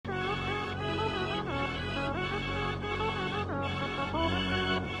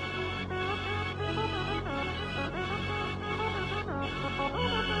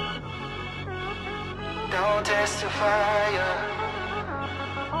Don't testify, yeah.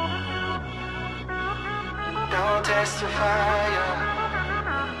 Don't testify, yeah.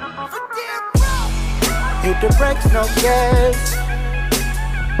 Hit the brakes, no gas.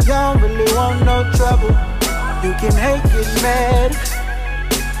 You don't really want no trouble. You can hate, get mad,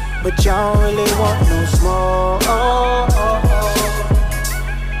 but you don't really want no smoke.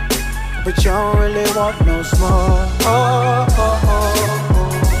 But you don't really want no smoke.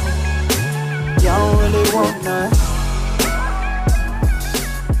 You don't really want none.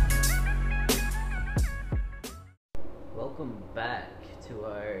 Welcome back to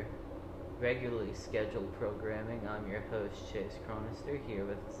our regularly scheduled programming. I'm your host, Chase Chronister, here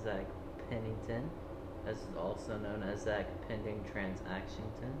with Zach Pennington, as also known as Zach Pending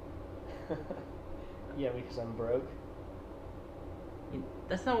Transactionton. Yeah, because I'm broke.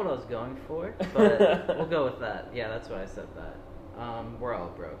 That's not what I was going for, but we'll go with that. Yeah, that's why I said that. We're all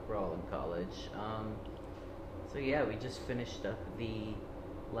broke. We're all in college. So yeah, we just finished up the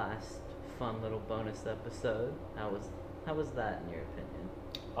last fun little bonus episode. How was that in your opinion?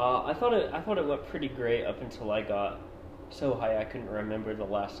 I thought it went pretty great up until I got so high I couldn't remember the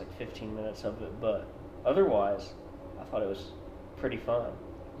last 15 minutes of it. But otherwise, I thought it was pretty fun.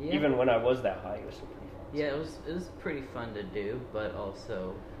 Yeah. Even when I was that high, it was still pretty fun. Yeah, it was pretty fun to do, but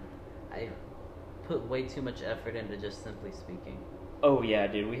also I put way too much effort into just simply speaking. Oh yeah,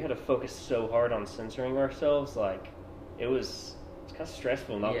 dude, we had to focus so hard on censoring ourselves. Like, it's kind of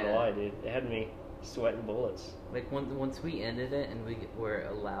stressful, not gonna lie, dude. It had me sweating bullets. Like once we ended it and we were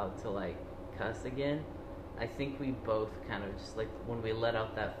allowed to like cuss again, I think we both kind of just like when we let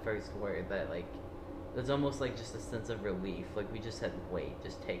out that first word, that like it was almost like just a sense of relief. Like we just had weight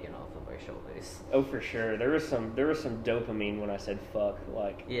just taken off of our shoulders. Oh, for sure. There was some dopamine when I said fuck.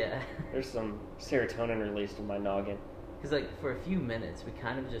 Like, yeah, there's some serotonin released in my noggin. Because like for a few minutes we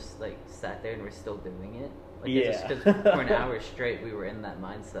kind of just like sat there and we're still doing it. Like, yeah. Just because for an hour straight we were in that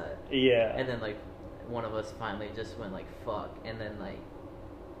mindset. Yeah. And then like one of us finally just went like fuck, and then like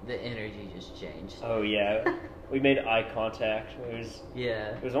the energy just changed. Oh yeah, we made eye contact.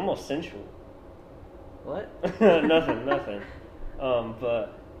 It was almost sensual. What? nothing.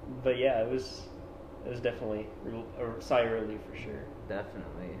 But yeah, it was definitely a sigh of relief for sure.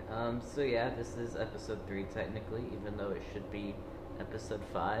 Definitely. So yeah, this is episode 3 technically, even though it should be episode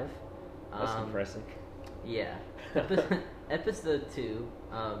 5. That's depressing. Yeah. Episode 2,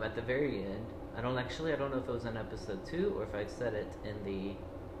 at the very end. I don't know if it was in episode 2 or if I said it in the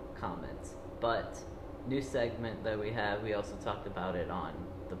comments. But new segment that we have, we also talked about it on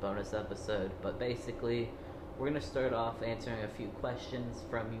the bonus episode. But basically, we're going to start off answering a few questions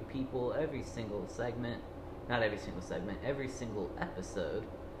from you people every single segment. Not every single segment, every single episode.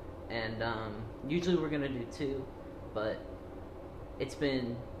 And usually we're going to do 2, but it's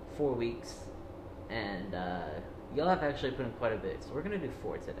been 4 weeks, and y'all have actually put in quite a bit, so we're going to do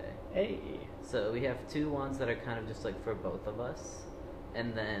 4 today. Hey. So we have 2 ones that are kind of just like for both of us,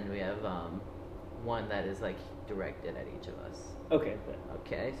 and then we have one that is like directed at each of us. Okay.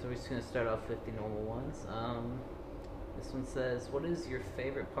 Okay, so we're just going to start off with the normal ones. This one says, what is your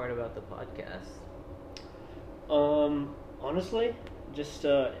favorite part about the podcast? Honestly, just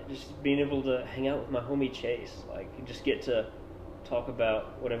being able to hang out with my homie Chase. Like, you just get to talk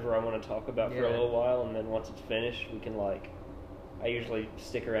about whatever I want to talk about for a little while, and then once it's finished, we can I usually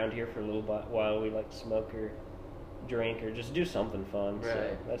stick around here for a little while. We smoke or drink or just do something fun.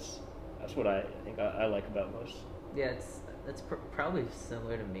 Right. So that's what I think I like about most. Yeah, it's probably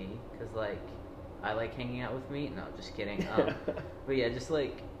similar to me, because I like hanging out with me. No, just kidding. But yeah, just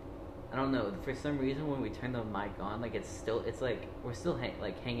I don't know, for some reason when we turn the mic on, it's like we're still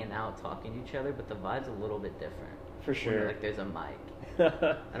hanging out, talking to each other, but the vibe's a little bit different. For sure. When, there's a mic.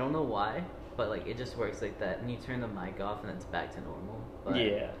 I don't know why, but it just works like that. And you turn the mic off and it's back to normal. But,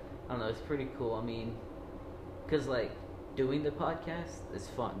 yeah. I don't know, it's pretty cool. I mean, because doing the podcast is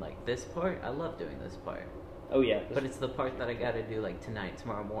fun. This part, I love doing this part. Oh yeah. But it's the part that I gotta do tonight,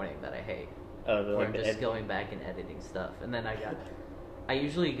 tomorrow morning, that I hate. Where I'm just going back and editing stuff, and then I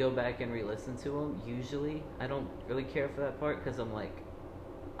usually go back and re-listen to them. Usually, I don't really care for that part because I'm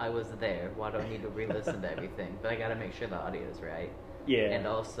I was there. Why do I need to re-listen to everything? But I gotta make sure the audio is right. Yeah. And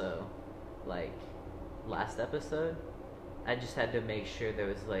also, last episode, I just had to make sure there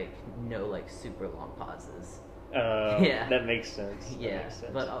was no super long pauses. Yeah. That makes sense. Yeah.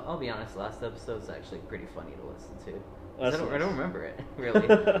 But I'll be honest, last episode's actually pretty funny to listen to. Well, I don't remember it really.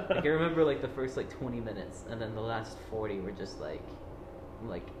 I remember the first 20 minutes, and then the last 40 were just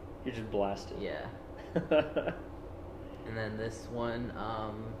you're just blasted. Yeah. And then this one,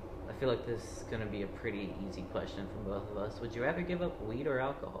 I feel like this is gonna be a pretty easy question from both of us. Would you rather give up weed or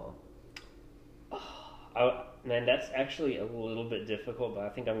alcohol? Man, that's actually a little bit difficult, but I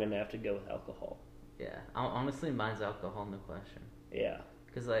think I'm gonna have to go with alcohol. Yeah, honestly, mine's alcohol, no question. Yeah.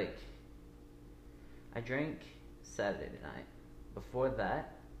 Because, like, I drank Saturday night. Before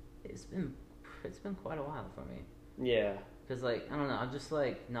that, it's been quite a while for me. Yeah. Because, like, I don't know, I'm just,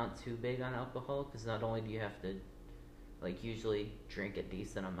 like, not too big on alcohol, because not only do you have to, like, usually drink a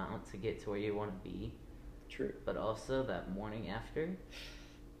decent amount to get to where you want to be. True. But also, that morning after,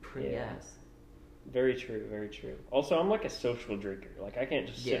 pretty ass. Very true, very true. Also, I'm like a social drinker. Like, I can't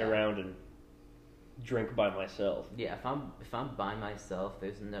just sit around and drink by myself. Yeah, if I'm by myself,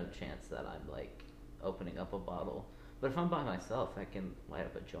 there's no chance that I'm, like, opening up a bottle. But if I'm by myself, I can light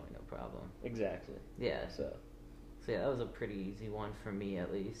up a joint, no problem. Exactly. Yeah. So yeah, that was a pretty easy one for me,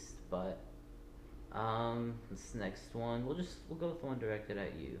 at least. But this next one, we'll go with one directed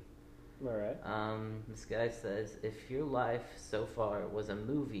at you. All right. This guy says, if your life so far was a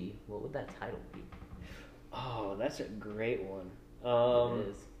movie, what would that title be? Oh, that's a great one. It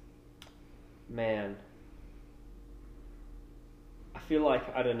is. Man. I feel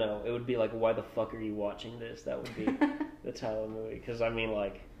like, I don't know, it would be like, why the fuck are you watching this? That would be the title of the movie. Because, I mean,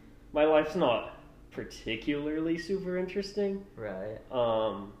 like, my life's not particularly super interesting. Right.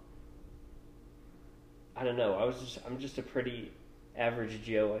 I don't know. I'm just a pretty average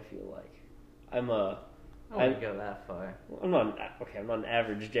Joe, I feel like. I wouldn't go that far. I'm not an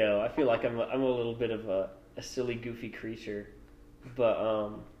average Joe. I feel like I'm a little bit of a silly, goofy creature.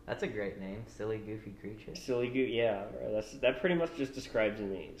 But, that's a great name, silly, goofy creature. Silly goofy, yeah. That pretty much just describes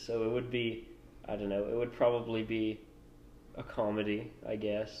me. So it would be, I don't know, it would probably be a comedy, I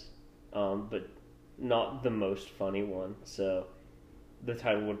guess, but not the most funny one. So the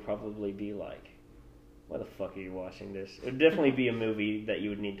title would probably be like, why the fuck are you watching this? It would definitely be a movie that you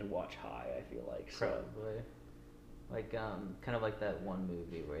would need to watch high, I feel like. So. Probably. Like, kind of like that one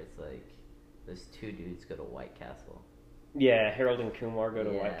movie where it's like, those two dudes go to White Castle. Yeah, Harold and Kumar go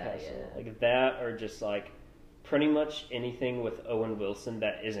to White Castle. Yeah. Like that, or just like pretty much anything with Owen Wilson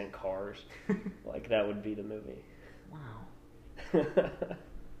that isn't Cars. Like that would be the movie. Wow.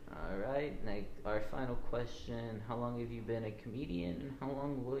 Alright, our final question. How long have you been a comedian and how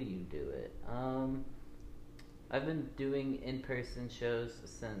long will you do it? I've been doing in-person shows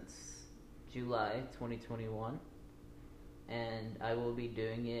since July 2021. And I will be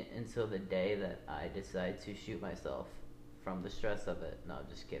doing it until the day that I decide to shoot myself from the stress of it. No,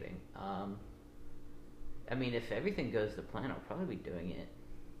 just kidding. I mean, if everything goes to plan, I'll probably be doing it,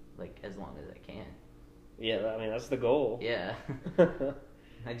 like, as long as I can. Yeah, I mean, that's the goal. Yeah.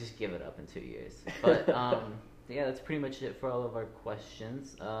 I just give it up in 2 years. But, yeah, that's pretty much it for all of our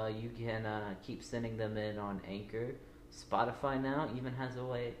questions. You can keep sending them in on Anchor. Spotify now even has a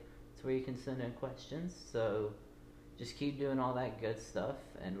way to where you can send in questions. So just keep doing all that good stuff,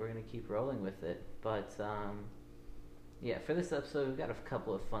 and we're going to keep rolling with it. But, yeah, for this episode, we've got a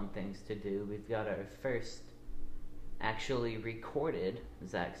couple of fun things to do. We've got our first actually recorded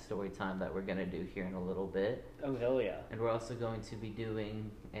Zach story time that we're going to do here in a little bit. Oh, hell yeah. And we're also going to be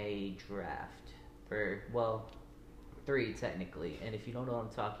doing a draft for, well, 3 technically. And if you don't know what I'm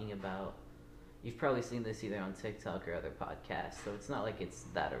talking about, you've probably seen this either on TikTok or other podcasts, so it's not like it's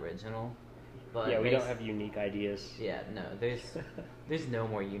that original. But yeah, we don't have unique ideas. Yeah, no, there's no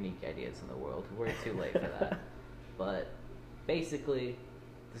more unique ideas in the world. We're too late for that. But basically,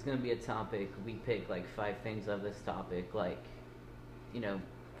 there's going to be a topic. We pick like 5 things of this topic, like, you know,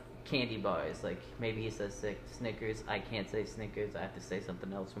 candy bars. Like, maybe he says Snickers. I can't say Snickers. I have to say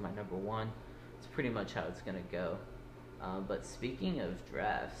something else for my number 1. It's pretty much how it's going to go. But speaking of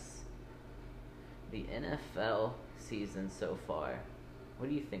drafts, the NFL season so far, what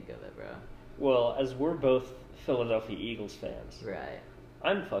do you think of it, bro? Well, as we're both Philadelphia Eagles fans, right?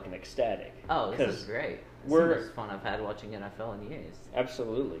 I'm fucking ecstatic. Oh, this is great. This is the most fun I've had watching NFL in years.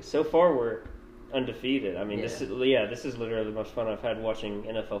 Absolutely. So far, we're undefeated. I mean, this is literally the most fun I've had watching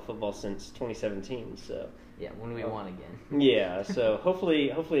NFL football since 2017. So yeah, when we won again. Yeah. So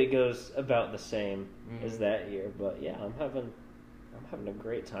hopefully it goes about the same as that year. But yeah, I'm having a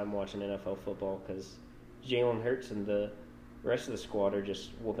great time watching NFL football because Jalen Hurts and the rest of the squad are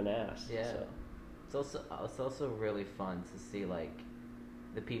just whooping ass. Yeah. So. It's also really fun to see like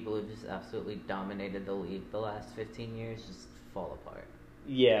the people who just absolutely dominated the league the last 15 years just fall apart.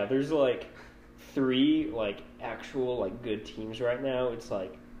 Yeah, there's like 3 like actual like good teams right now. It's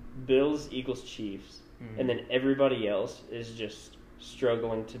like Bills, Eagles, Chiefs, and then everybody else is just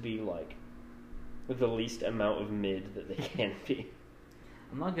struggling to be like the least amount of mid that they can be.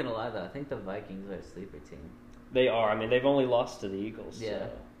 I'm not gonna lie though, I think the Vikings are a sleeper team. They are. I mean, they've only lost to the Eagles. Yeah,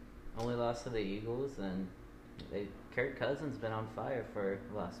 so. Only lost to the Eagles, and Kirk Cousins been on fire for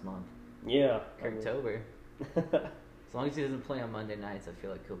last month. Yeah. October. As long as he doesn't play on Monday nights, I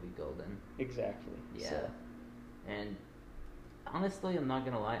feel like he'll be golden. Exactly. Yeah. So. And honestly, I'm not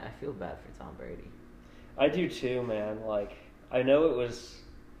gonna lie, I feel bad for Tom Brady. I do too, man. Like, I know it was,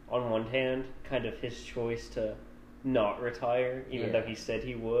 on one hand, kind of his choice to not retire, even though he said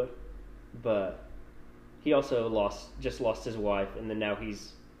he would. But he also lost his wife, and then now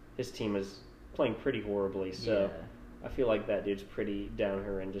his team is playing pretty horribly. So I feel like that dude's pretty down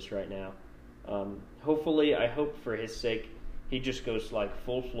horrendous right now. Hopefully, I hope for his sake, he just goes like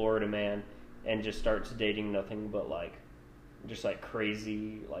full Florida man and just starts dating nothing but like just like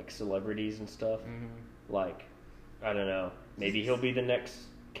crazy like celebrities and stuff. Mm-hmm. Like, I don't know, maybe he'll be the next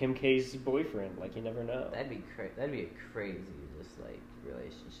Kim K's boyfriend. Like, you never know. That'd be a crazy just like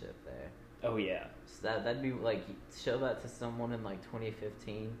relationship there. Oh yeah. So that'd be like, show that to someone in like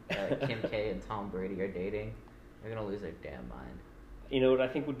 2015 that Kim K and Tom Brady are dating. They're gonna lose their damn mind. You know what I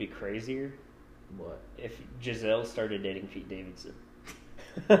think would be crazier? What? If Giselle started dating Pete Davidson.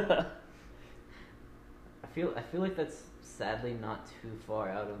 I feel like that's sadly not too far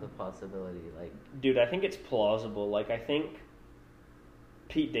out of the possibility. Like, dude, I think it's plausible. Like, I think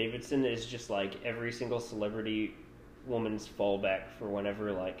Pete Davidson is just like every single celebrity woman's fallback for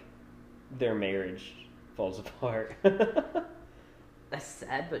whenever like their marriage falls apart. That's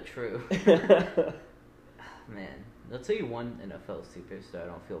sad but true. Man, I'll tell you one NFL superstar I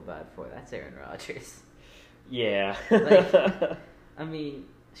don't feel bad for. That's Aaron Rodgers. Yeah. Like, I mean,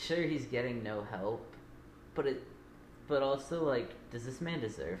 sure, he's getting no help, but also, like, does this man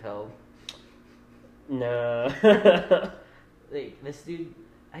deserve help? No. Like, this dude,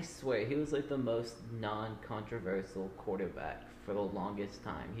 I swear, he was like the most non-controversial quarterback for the longest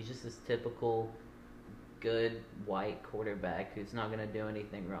time. He's just this typical good white quarterback who's not gonna do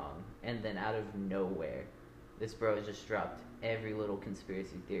anything wrong, and then out of nowhere, this bro just dropped every little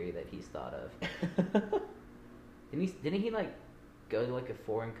conspiracy theory that he's thought of. Didn't he like go to like a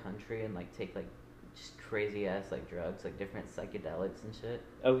foreign country and like take like just crazy ass like drugs, like different psychedelics and shit?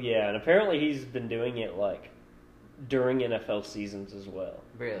 Oh yeah, and apparently he's been doing it like during NFL seasons as well.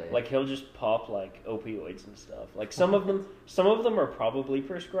 Really? Like, he'll just pop like opioids and stuff. Like, some of them are probably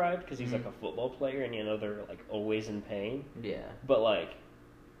prescribed because he's like a football player and, you know, they're like always in pain. Yeah. But like,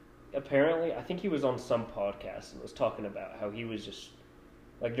 apparently, I think he was on some podcast and was talking about how he was just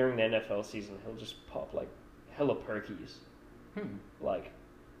like during the NFL season, he'll just pop like hella perkies. Like,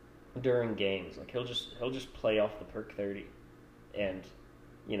 during games, like he'll just play off the perk 30 and,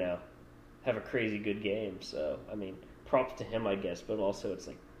 you know, have a crazy good game. So, I mean, props to him, I guess, but also it's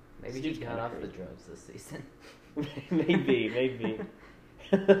like, maybe he got off the drugs this season. maybe.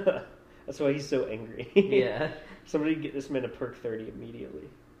 That's why he's so angry. Yeah. Somebody get this man a perk 30 immediately.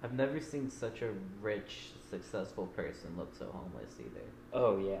 I've never seen such a rich, successful person look so homeless either.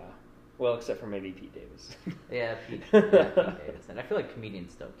 Oh, yeah. Well, except for maybe Pete Davis. Yeah, Pete Davidson. I feel like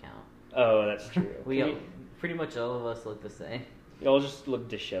comedians don't count. Oh, that's true. Pretty much all of us look the same. Y'all just look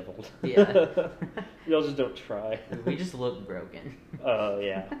disheveled. Yeah. Y'all just don't try. We just look broken. Oh,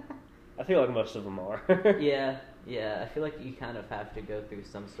 yeah. I feel like most of them are. Yeah. I feel like you kind of have to go through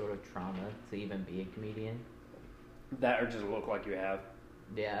some sort of trauma to even be a comedian. That or just look like you have.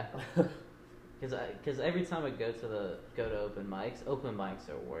 Yeah. Because every time I go to open mics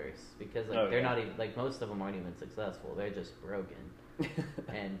are worse because like they're not even like most of them aren't even successful. They're just broken.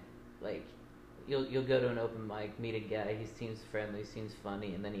 And like you'll go to an open mic, meet a guy, he seems friendly, seems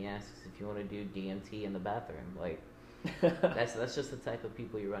funny, and then he asks if you want to do DMT in the bathroom. Like that's just the type of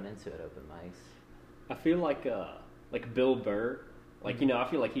people you run into at open mics. I feel like Bill Burr, like, you know, I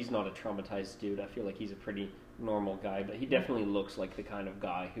feel like he's not a traumatized dude. I feel like he's a pretty normal guy, but he definitely looks like the kind of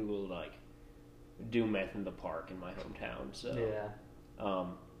guy who will like do meth in the park in my hometown. So yeah,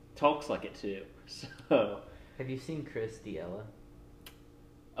 talks like it too. So have you seen Chris D'Elia?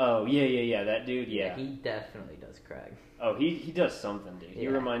 Oh yeah, that dude. Yeah, he definitely does crack. Oh, he does something, dude. He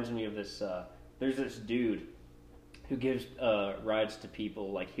reminds me of this. There's this dude who gives rides to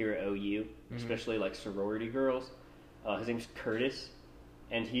people like here at OU, especially like sorority girls. His name's Curtis,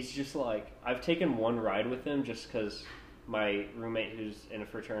 and he's just like, I've taken one ride with him just because my roommate who's in a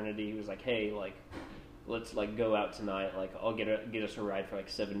fraternity was like, hey, like, let's like go out tonight. Like, I'll get us a ride for like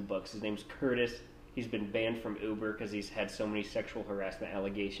 $7. His name's Curtis. He's been banned from Uber because he's had so many sexual harassment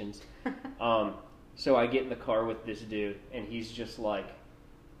allegations. So I get in the car with this dude, and he's just like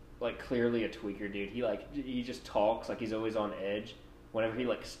clearly a tweaker, dude. He just talks like he's always on edge. Whenever he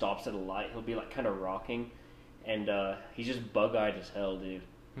like stops at a light, he'll be like kind of rocking, and he's just bug-eyed as hell, dude.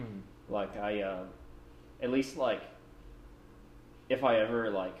 Like at least like if I ever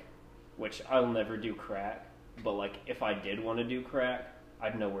like, which I'll never do crack, but like if I did want to do crack,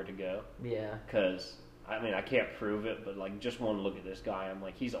 I'd know where to go. Yeah. Because, I mean, I can't prove it, but, like, just one look at this guy, I'm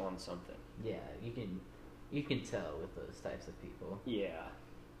like, he's on something. Yeah, you can tell with those types of people. Yeah.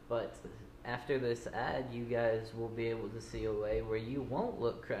 But after this ad, you guys will be able to see a way where you won't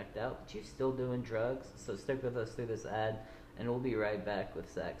look cracked out, but you're still doing drugs. So stick with us through this ad, and we'll be right back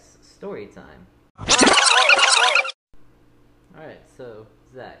with Zach's story time. Alright, so,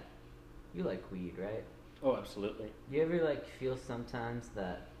 Zach, you like weed, right? Oh, absolutely. You ever, like, feel sometimes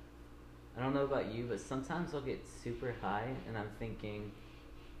that, I don't know about you, but sometimes I'll get super high, and I'm thinking,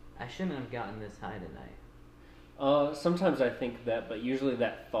 I shouldn't have gotten this high tonight. Sometimes I think that, but usually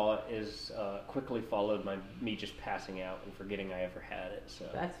that thought is quickly followed by me just passing out and forgetting I ever had it. So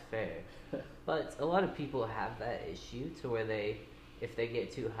That's fair. But a lot of people have that issue to where if they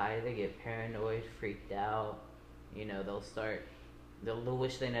get too high, they get paranoid, freaked out. You know, they'll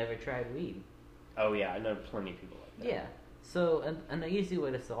wish they never tried weed. Oh yeah, I know plenty of people like that. Yeah. So an easy way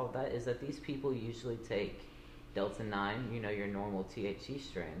to solve that is that these people usually take Delta 9, you know, your normal THC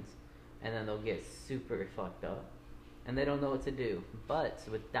strains, and then they'll get super fucked up, and they don't know what to do. But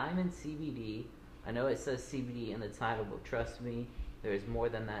with Diamond CBD, I know it says CBD in the title, but trust me, there is more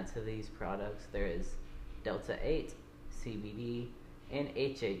than that to these products. There is Delta 8, CBD, and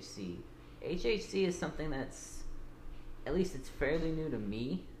HHC. HHC is something that's, at least it's fairly new to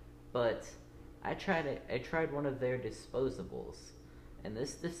me, but I tried one of their disposables, and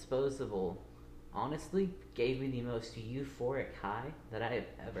this disposable honestly gave me the most euphoric high that I have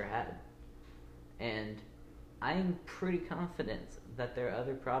ever had. And I'm pretty confident that their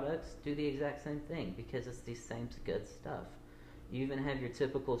other products do the exact same thing because it's the same good stuff. You even have your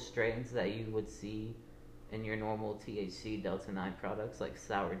typical strains that you would see in your normal THC Delta 9 products like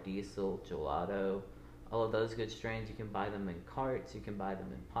Sour Diesel, Gelato, all of those good strains. You can buy them in carts, you can buy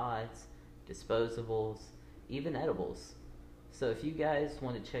them in pods, disposables, even edibles. So if you guys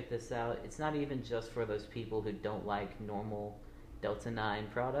want to check this out, it's not even just for those people who don't like normal Delta 9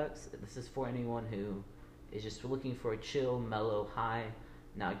 products. This is for anyone who is just looking for a chill, mellow high,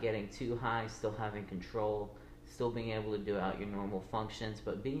 not getting too high, still having control, still being able to do out your normal functions,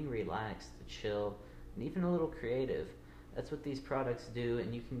 but being relaxed, chill, and even a little creative. That's what these products do,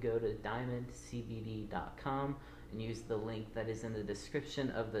 and you can go to diamondcbd.com and use the link that is in the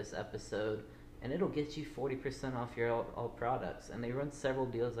description of this episode, and it'll get you 40% off your all products. And they run several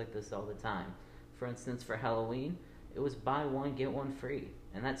deals like this all the time. For instance, for Halloween, it was buy one, get one free,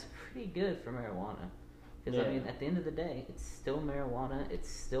 and that's pretty good for marijuana. Because, I mean, at the end of the day, it's still marijuana, it's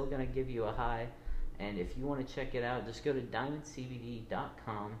still going to give you a high, and if you want to check it out, just go to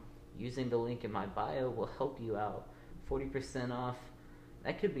diamondcbd.com. Using the link in my bio will help you out. 40% off.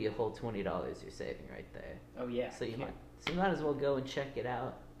 That could be a whole $20 you're saving right there. Oh yeah. So you might as well go and check it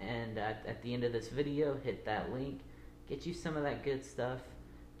out. And at the end of this video, hit that link, get you some of that good stuff,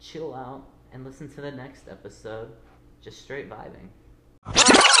 chill out, and listen to the next episode. Just straight vibing.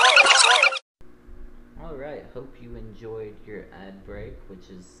 Alright, hope you enjoyed your ad break, which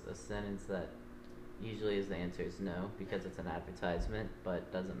is a sentence that usually is the answer is no, because it's an advertisement, but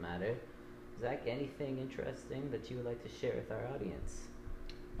doesn't matter. Zach, anything interesting that you would like to share with our audience?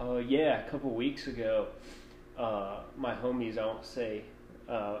 Yeah, a couple weeks ago, my homies, I won't say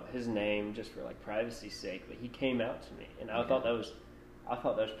his name just for like privacy's sake, but he came out to me, and I thought that was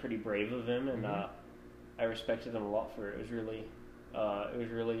pretty brave of him, and I respected him a lot for it. It was really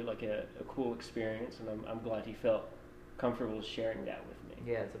like a cool experience, and I'm glad he felt comfortable sharing that with me.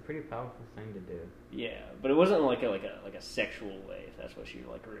 Yeah, it's a pretty powerful thing to do. Yeah, but it wasn't like a sexual way, if that's what you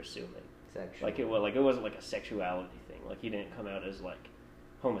were assuming. Sexual. It wasn't like a sexuality thing. Like he didn't come out as like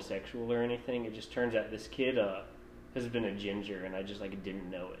homosexual or anything. It just turns out this kid has been a ginger, and I just like didn't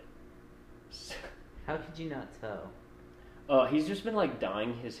know it. So, how could you not tell? He's just been like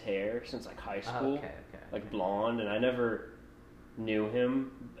dyeing his hair since like high school, like blonde, and I never knew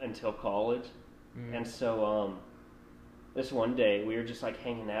him until college. And so this one day we were just like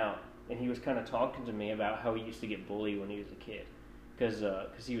hanging out, and he was kind of talking to me about how he used to get bullied when he was a kid, because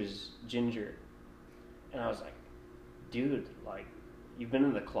he was ginger, and I was like, dude, like, you've been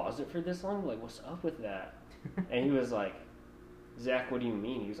in the closet for this long? Like, what's up with that? And he was like, Zach, what do you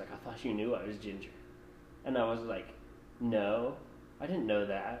mean? He was like, I thought you knew I was ginger. And I was like, no, I didn't know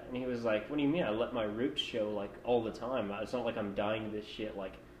that. And he was like, what do you mean? I let my roots show like all the time. It's not like I'm dyeing this shit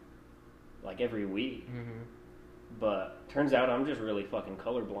like every week. But turns out I'm just really fucking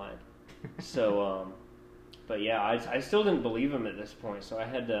colorblind. So but yeah, I still didn't believe him at this point, so I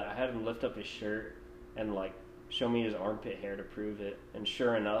had him lift up his shirt and like show me his armpit hair to prove it. And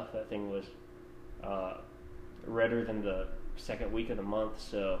sure enough, that thing was redder than the second week of the month.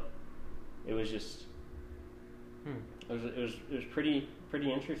 So it was just it was pretty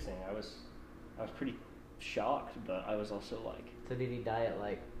pretty interesting. I was pretty shocked, but I was also like. So did he dye it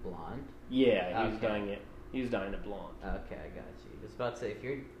like blonde? Yeah, he was dyeing it. He was dyeing it blonde. Okay, I got you. I was about to say if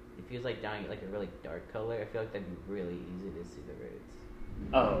he was like dyeing it like a really dark color, I feel like that'd be really easy to see the roots.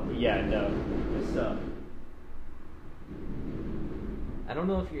 Oh yeah, no. It's I don't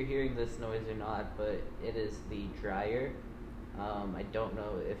know if you're hearing this noise or not, but it is the dryer. I don't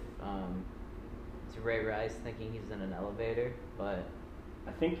know if it's Ray Rice thinking he's in an elevator, but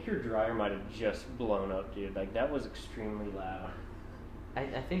I think your dryer might have just blown up, dude. Like that was extremely loud.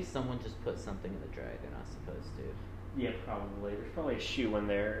 I think someone just put something in the dryer they're not supposed to. Yeah, probably. There's probably a shoe in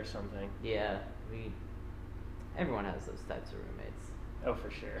there or something. Yeah, everyone has those types of roommates. Oh,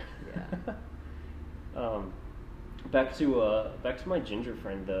 for sure. Yeah. Back to my ginger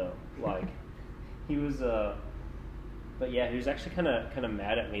friend though. Like, he was but yeah, he was actually kind of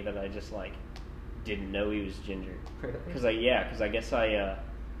mad at me that I just like didn't know he was ginger. Really? Because I guess I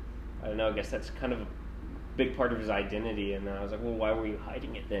don't know. I guess that's kind of a big part of his identity. And then I was like, well, why were you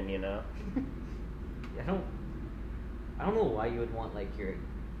hiding it then? You know? I don't know why you would want like your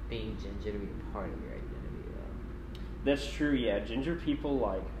being ginger to be a part of your identity though. That's true. Yeah, ginger people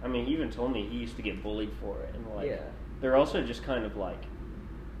like. I mean, he even told me he used to get bullied for it, and like, yeah. They're also just kind of like.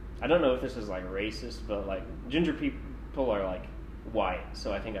 I don't know if this is like racist, but like ginger people are like white,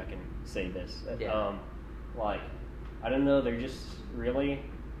 so I think I can say this. Yeah. Like, I don't know. They're just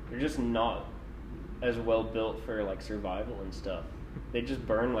not as well built for like survival and stuff. They just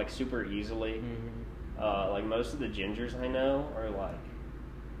burn like super easily. Mm-hmm. Like most of the gingers I know are like,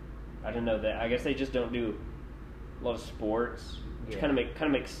 I don't know, that I guess they just don't do a lot of sports, which kind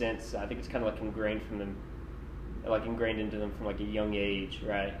of makes sense. I think it's kind of like ingrained into them from like a young age,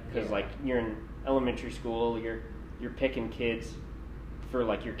 right? Because like you're in elementary school, you're picking kids for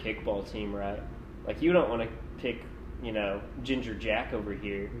like your kickball team, right? Like you don't want to pick, Ginger Jack over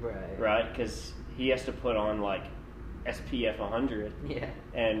here, right? Because he has to put on like SPF 100,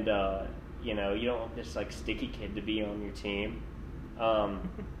 and you don't want this like sticky kid to be on your team.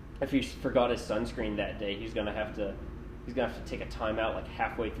 If he forgot his sunscreen that day, he's gonna have to take a timeout like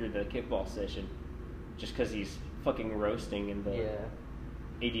halfway through the kickball session, just because he's fucking roasting in the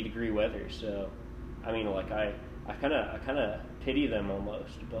 80-degree weather. So, I mean, like I kind of pity them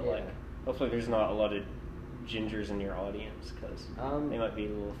almost, but like hopefully there's not a lot of gingers in your audience because they might be a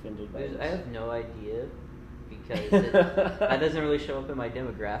little offended by this. I have no idea because that doesn't really show up in my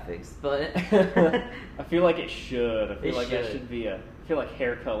demographics, but I feel like it should. I feel like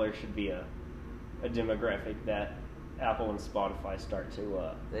hair color should be a demographic that Apple and Spotify start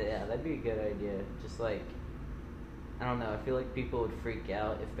to. Yeah, that'd be a good idea. Just like, I don't know. I feel like people would freak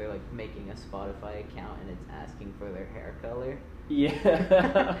out if they're like making a Spotify account and it's asking for their hair color.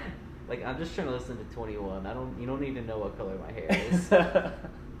 Yeah. Like, I'm just trying to listen to 21. You don't need to know what color my hair is.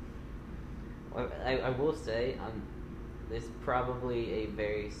 I will say, there's probably a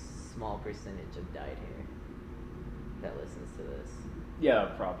very small percentage of dyed hair that listens to this. Yeah,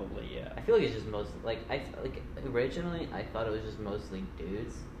 probably. Yeah. I feel like it's just originally I thought it was just mostly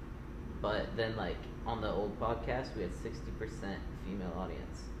dudes, but then like on the old podcast we had 60% female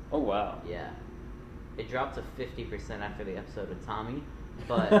audience. Oh wow. Yeah. It dropped to 50% after the episode of Tommy,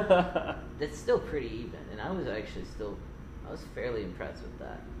 but that's still pretty even, and I was fairly impressed with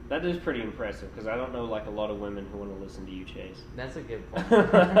that. That is pretty impressive because I don't know like a lot of women who want to listen to you, Chase. That's a good point.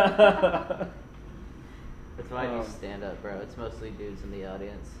 That's why I do stand up, bro. It's mostly dudes in the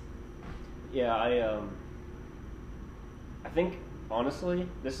audience. Yeah, I think honestly,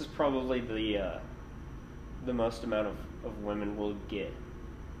 this is probably the most amount of women we'll get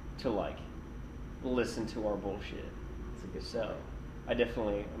to like listen to our bullshit. That's a good so. point. I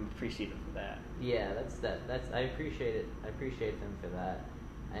definitely am appreciative of that. Yeah, that's I appreciate it. I appreciate them for that.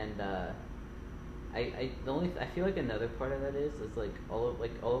 And I feel like another part of that is like all of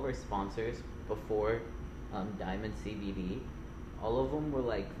our sponsors before Diamond CBD, all of them were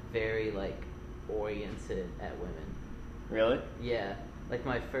like very like oriented at women. Really? Yeah. Like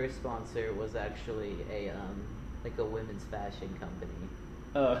my first sponsor was actually a women's fashion company.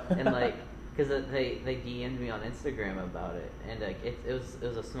 Oh. And like, because they DM'd me on Instagram about it, and like it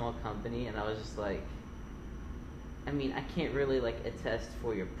was a small company, and I was just like, I mean, I can't really like attest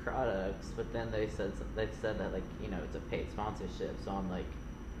for your products, but then they said that like it's a paid sponsorship, so I'm like,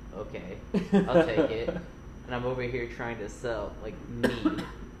 okay, I'll take it, and I'm over here trying to sell like me,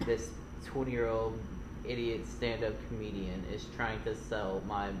 this 20-year-old idiot stand-up comedian is trying to sell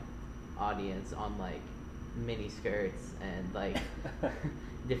my audience on like mini skirts and like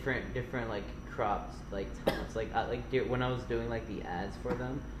different like crops like tops when I was doing like the ads for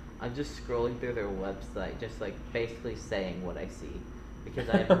them, I'm just scrolling through their website just like basically saying what I see, because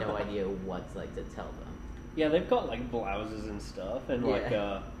I have no idea what's like to tell them. Yeah, they've got like blouses and stuff, and Yeah. like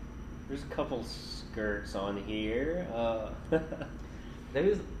there's a couple skirts on here.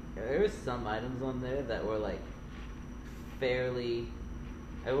 There was some items on there that were like fairly.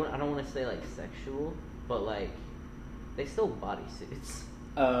 I don't want to say like sexual, but like they sold bodysuits.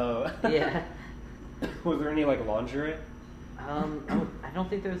 Oh. Yeah. Was there any like lingerie? I don't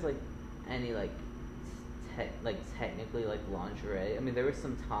think there was like any like technically like lingerie. I mean, there were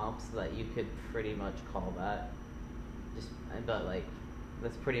some tops that you could pretty much call that. But like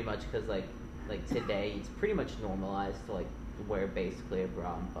that's pretty much because like today it's pretty much normalized to like wear basically a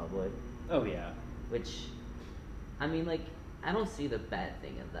bra in public. Oh yeah. Which, I mean, like I don't see the bad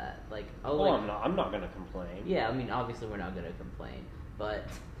thing of that. Like, oh, Well, like, I'm not gonna complain. yeah. I mean, obviously we're not gonna complain, but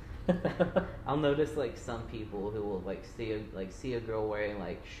I'll notice like some people who will like see a girl wearing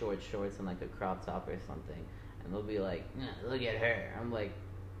like short shorts and like a crop top or something, and they'll be like, "Look at her." I'm like,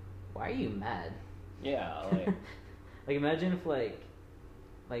 why are you mad? Yeah, like Like imagine if like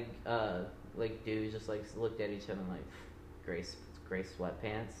dudes just like looked at each other and like gray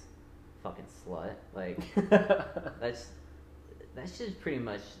sweatpants, fucking slut. Like that's just pretty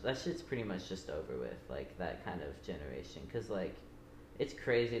much just over with, like that kind of generation, because like it's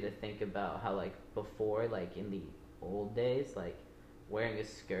crazy to think about how like before, like in the old days, like wearing a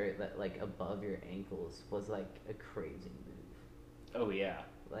skirt that like above your ankles was like a crazy move. Oh yeah.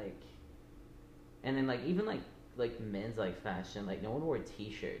 Like, and then like even like men's like fashion, like no one wore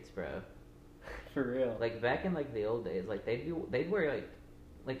t-shirts, bro. For real. Like back in like the old days, like they'd wear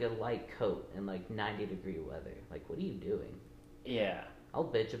like a light coat in like 90-degree weather. Like, what are you doing? Yeah. I'll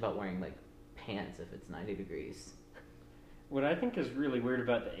bitch about wearing like pants if it's 90 degrees. What I think is really weird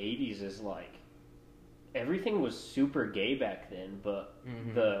about the 80s is like everything was super gay back then, but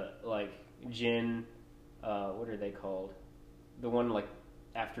the like Gen what are they called? The one like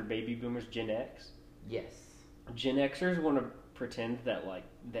after baby boomers, Gen X? Yes. Gen Xers want to pretend that like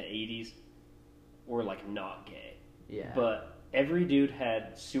the 80s were like not gay. Yeah. But every dude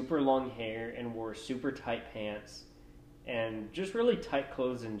had super long hair and wore super tight pants and just really tight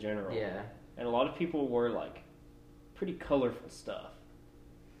clothes in general. Yeah. And a lot of people wore like pretty colorful stuff.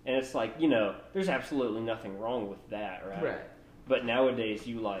 And it's like, you know, there's absolutely nothing wrong with that, right? Right. But nowadays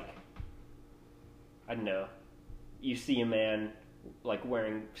you like, I don't know, you see a man like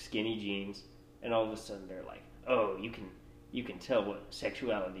wearing skinny jeans and all of a sudden they're like, oh, you can tell what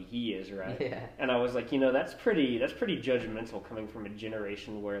sexuality he is, right? Yeah. And I was like, you know, that's pretty judgmental coming from a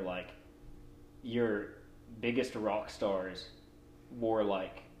generation where like your biggest rock stars wore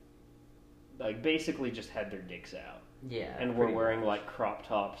like basically just had their dicks out. Yeah. And were wearing much. like crop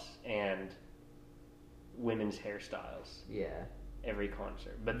tops and women's hairstyles. Yeah. Every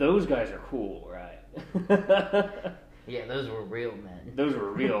concert. But those guys are cool, right? Yeah, those were real men. Those were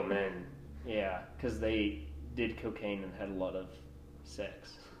real men. Yeah, because they did cocaine and had a lot of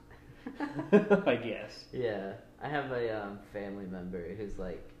sex. I guess. Yeah, I have a family member who's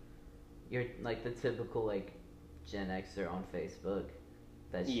like, you're like the typical like Gen Xer on Facebook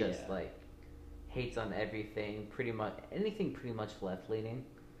that's just like hates on everything, pretty much anything pretty much left leaning.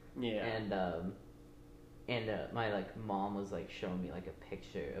 Yeah. And my like mom was like showing me like a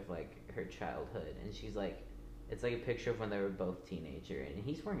picture of like her childhood, and she's like, it's like a picture of when they were both teenager, and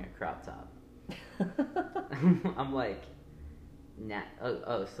he's wearing a crop top. I'm like, nah.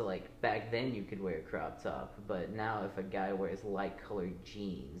 Oh, so like back then you could wear a crop top, but now if a guy wears light colored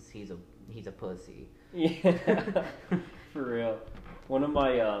jeans, he's a pussy. Yeah, for real. One of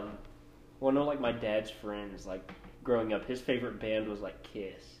like my dad's friends, like growing up, his favorite band was like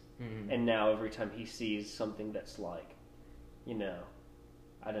Kiss, and now every time he sees something that's like, you know,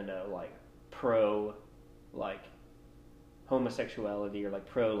 I don't know, like pro, like homosexuality or like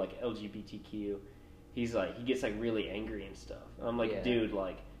pro like LGBTQ, he's like, he gets like really angry and stuff. And I'm like, dude,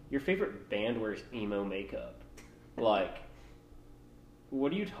 like your favorite band wears emo makeup, like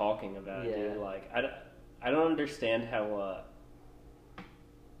what are you talking about, dude? Like I don't understand how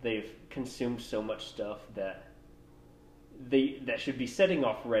they've consumed so much stuff that should be setting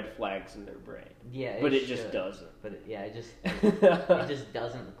off red flags in their brain. Yeah, but it just doesn't. But it just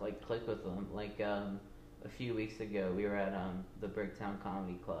doesn't like click with them. Like a few weeks ago, we were at the Bricktown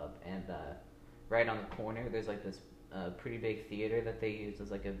Comedy Club, and right on the corner, there's like this pretty big theater that they use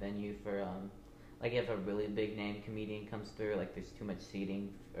as like a venue for like if a really big name comedian comes through, like there's too much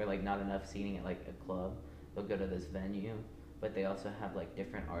seating or like not enough seating at like a club, they'll go to this venue. But they also have like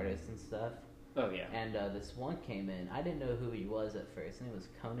different artists and stuff. Oh yeah. And this one came in. I didn't know who he was at first, and it was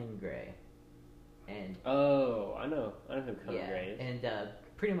Conan Gray. And I know who Conan Gray is. And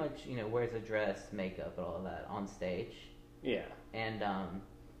pretty much, you know, wears a dress, makeup, and all of that on stage. Yeah. and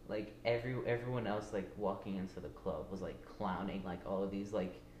like everyone else like walking into the club was like clowning like all of these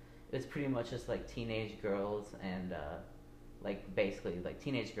like it was pretty much just like teenage girls and like basically like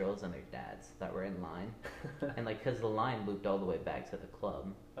teenage girls and their dads that were in line, and like because the line looped all the way back to the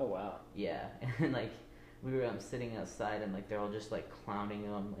club. Oh wow. Yeah, and like we were sitting outside and like they're all just like clowning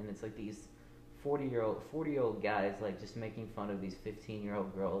them, and it's like these 40-year-old guys like just making fun of these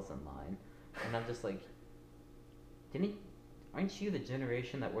 15-year-old girls in line, and I'm just like, aren't you the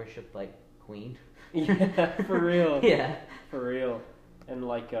generation that worshipped like Queen? Yeah, for real. Yeah, for real. And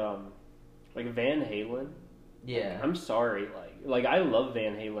like Van Halen. Yeah. Like, I'm sorry, like I love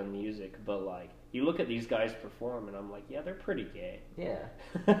Van Halen music, but like you look at these guys perform, and I'm like, yeah, they're pretty gay. Yeah.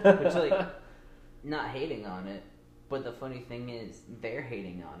 Which like, not hating on it, but the funny thing is they're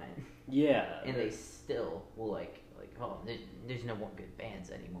hating on it. Yeah. And they still will like oh, there's no more good bands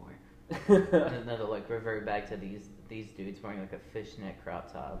anymore. And they'll like revert back to these dudes wearing like a fishnet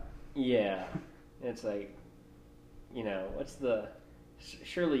crop top. Yeah. And it's like, you know, what's the?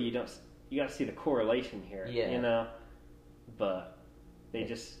 Surely you got to see the correlation here. Yeah. You know, but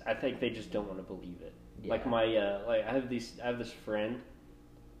I think they just don't want to believe it. Yeah. Like my I have this friend,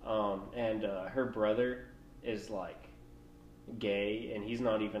 and her brother is like gay, and he's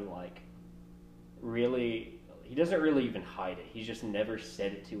not even like really. He doesn't really even hide it. He's just never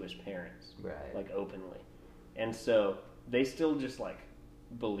said it to his parents, right? Like openly, and so they still just like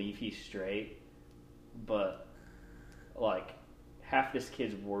believe he's straight, but like half this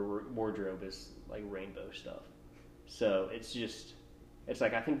kid's wardrobe is like rainbow stuff. So it's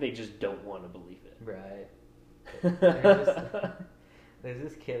like I think they just don't want to believe it. Right. There's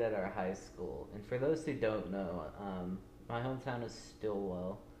this kid at our high school, and for those who don't know, my hometown is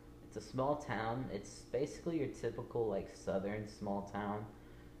Stillwell. It's a small town. It's basically your typical like southern small town,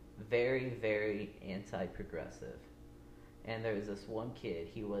 very very anti-progressive. And there was this one kid.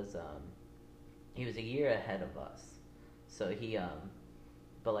 He was a year ahead of us, so he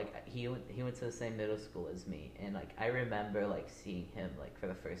went to the same middle school as me, and like I remember like seeing him like for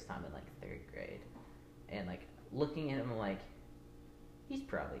the first time in like 3rd grade, and like looking at him like he's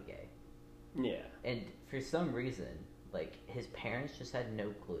probably gay. Yeah. And for some reason, like his parents just had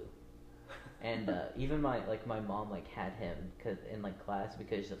no clue. And even my mom like had him in like class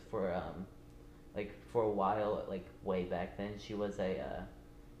because for a while like way back then she was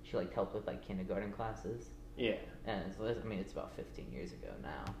she like helped with like kindergarten classes. Yeah. And so it's about 15 years ago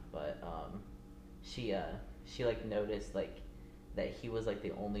now, but she like noticed like that he was like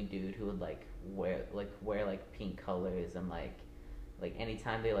the only dude who would like wear like pink colors, and like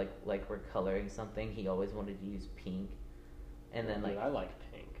anytime they like were coloring something, he always wanted to use pink. And then like I like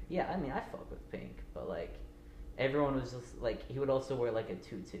pink. Yeah, I mean I fuck with pink, but like everyone was just like he would also wear like a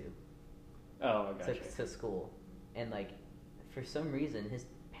tutu. Oh, I gotcha. To school, and like for some reason his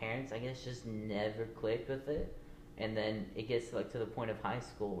parents I guess just never clicked with it, and then it gets like to the point of high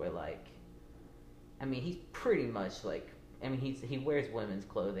school where like I mean he's pretty much like he wears women's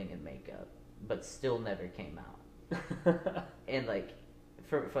clothing and makeup, but still never came out. And like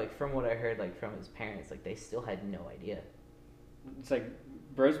from what I heard like from his parents, like they still had no idea. It's like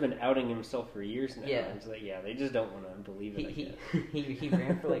bro's been outing himself for years now. Yeah. It's like, yeah, they just don't want to believe it. He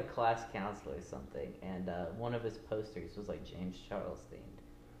ran for like class counselor or something, and one of his posters was like James Charles themed,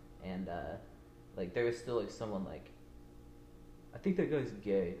 and like there was still like someone like, I think that guy's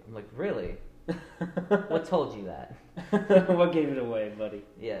gay. I'm like, really? What told you that? What gave it away, buddy?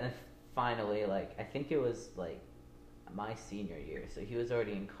 Yeah, and finally, like I think it was like my senior year, so he was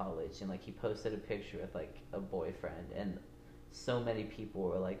already in college, and like he posted a picture with like a boyfriend, and so many people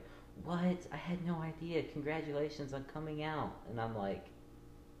were like, what? I had no idea. Congratulations on coming out. And I'm like,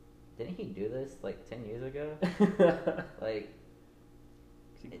 didn't he do this like 10 years ago? Like,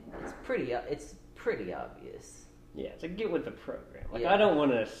 it's pretty obvious. Yeah, it's like get with the program. Like, yeah. I don't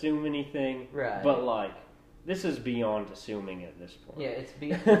want to assume anything, right? But like, this is beyond assuming at this point. Yeah,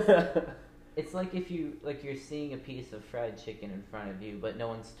 it's like if you're seeing a piece of fried chicken in front of you, but no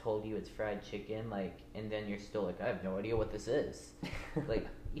one's told you it's fried chicken, like, and then you're still like, I have no idea what this is. Like,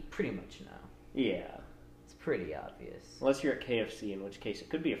 you pretty much know. Yeah. It's pretty obvious. Unless you're at KFC, in which case it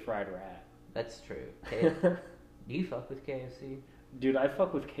could be a fried rat. That's true. Do you fuck with KFC? Dude, I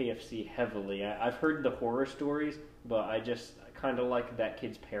fuck with KFC heavily. I've heard the horror stories, but I kind of like that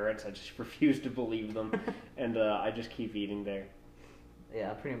kid's parents. I just refuse to believe them, and I just keep eating there.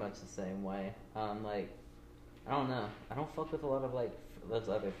 Yeah, pretty much the same way. Like, I don't know. I don't fuck with a lot of like those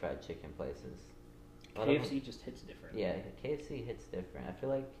other fried chicken places. KFC just hits different. Yeah, KFC hits different. I feel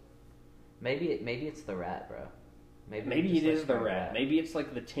like maybe it's the rat, bro. Maybe it is the rat. Maybe it's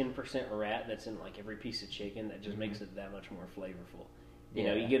like the 10% rat that's in like every piece of chicken that just makes it that much more flavorful. You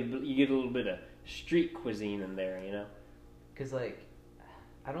know, you get a little bit of street cuisine in there. You know, because like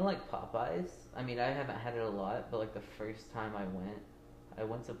I don't like Popeyes. I mean, I haven't had it a lot, but like the first time I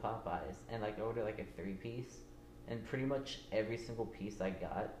went to Popeyes and like I ordered like a 3-piece, and pretty much every single piece I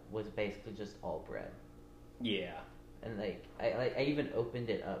got was basically just all bread. Yeah. And like I even opened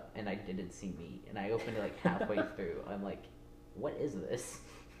it up and I didn't see meat, and I opened it like halfway through. I'm like, what is this?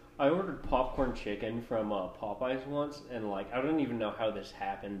 I ordered popcorn chicken from Popeyes once, and like I don't even know how this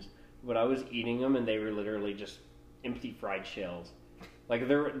happens, but I was eating them and they were literally just empty fried shells. Like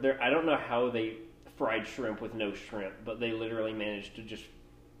they're I don't know how they fried shrimp with no shrimp, but they literally managed to just,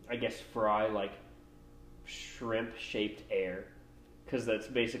 I guess, fry like shrimp shaped air, because that's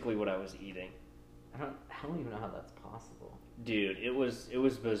basically what I was eating. I don't even know how that's possible. Dude, it was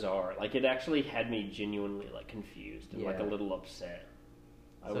bizarre. Like it actually had me genuinely like confused and like a little upset.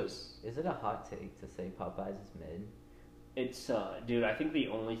 Is it a hot take to say Popeyes is mid? It's dude, I think the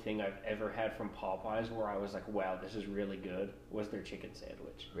only thing I've ever had from Popeyes where I was like, wow, this is really good, was their chicken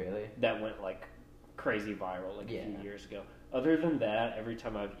sandwich. Really? That went like crazy viral like a few years ago. Other than that, every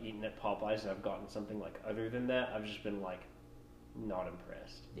time I've eaten at Popeyes and I've gotten something like other than that, I've just been like not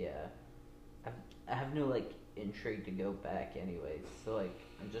impressed. Yeah. I have no like intrigue to go back anyways, so like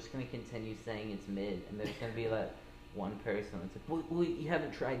I'm just gonna continue saying it's mid, and there's gonna be like one person that's like, well, you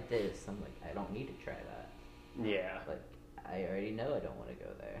haven't tried this. I'm like, I don't need to try that. Yeah. Like, I already know I don't want to go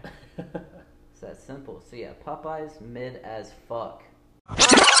there. It's that simple. So yeah, Popeyes mid as fuck.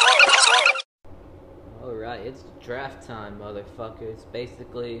 Alright, it's draft time, motherfuckers.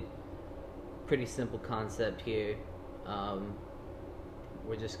 Basically, pretty simple concept here.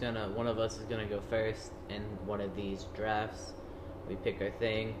 We're just one of us is gonna go first in one of these drafts. We pick our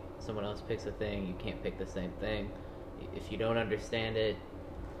thing, someone else picks a thing, you can't pick the same thing. If you don't understand it,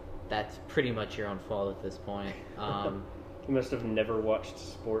 that's pretty much your own fault at this point. You must have never watched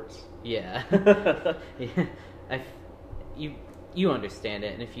sports. Yeah. You understand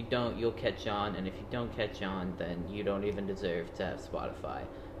it, and if you don't, you'll catch on, and if you don't catch on, then you don't even deserve to have Spotify.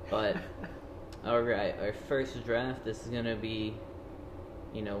 But, alright, our first draft, this is gonna be,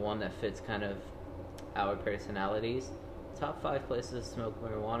 one that fits kind of our personalities. Top 5 places to smoke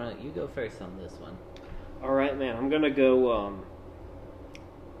marijuana. You go first on this one. Alright, man, I'm gonna go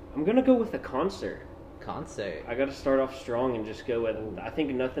with a concert. Concert? I gotta start off strong and just go with, I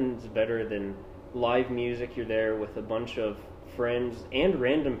think nothing's better than live music. You're there with a bunch of friends and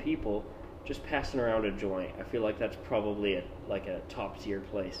random people just passing around a joint. I feel like that's probably a top tier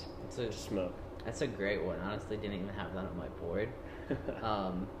place to smoke. That's a great one. Honestly, didn't even have that on my board.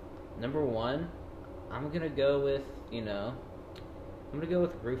 Number 1, I'm gonna go with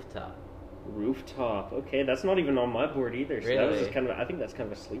Rooftop. Rooftop. Okay, that's not even on my board either. So really? That was just I think that's kind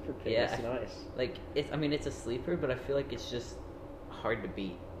of a sleeper pick. Yeah, that's nice. Like it's a sleeper, but I feel like it's just hard to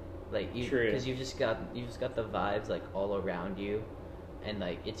beat. Like because you've just got the vibes like all around you, and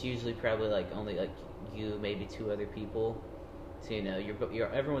like it's usually probably like only like you, maybe 2 other people. So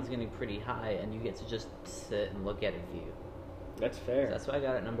everyone's getting pretty high, and you get to just sit and look at a view. That's fair. So that's why I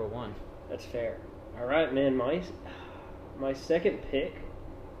got it number 1. That's fair. All right, man. My second pick,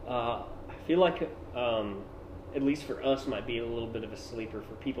 I feel like at least for us might be a little bit of a sleeper.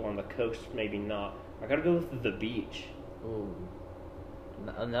 For people on the coast, maybe not. I gotta go with the beach. Ooh.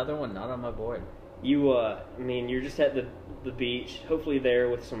 Another one not on my board. You're just at the beach, hopefully there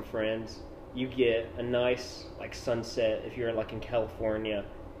with some friends. You get a nice like sunset if you're like in California.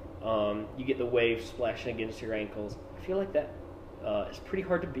 You get the waves splashing against your ankles. I feel like that is pretty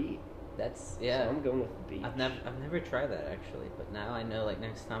hard to beat. So I'm going with the beach. I've never tried that actually, but now I know like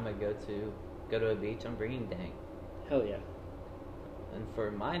next time I go to a beach, I'm bringing Dank. Hell yeah. And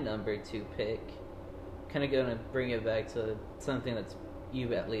for my number 2 pick, kind of gonna bring it back to something that's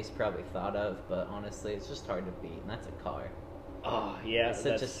you at least probably thought of, but honestly, it's just hard to beat, and that's a car. Oh yeah, it's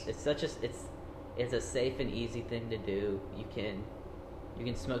a safe and easy thing to do. You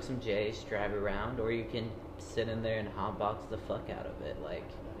can smoke some J's, drive around, or you can sit in there and hotbox the fuck out of it. Like,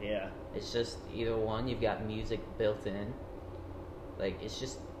 yeah, it's just either one. You've got music built in. Like, it's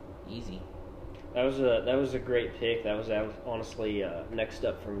just easy. That was a great pick. That was honestly next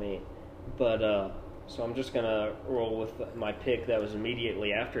up for me, but so I'm just gonna roll with my pick that was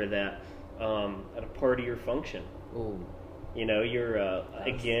immediately after that, at a party or function. Ooh. You're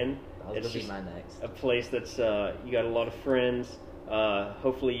again. It's just my next. A place that's you got a lot of friends.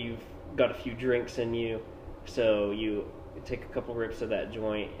 Hopefully you've got a few drinks in you, so you take a couple rips of that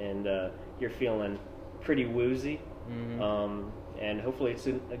joint and you're feeling pretty woozy. Mm-hmm. And hopefully it's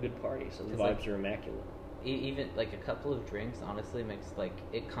a good party, so the vibes are immaculate. even like a couple of drinks honestly makes like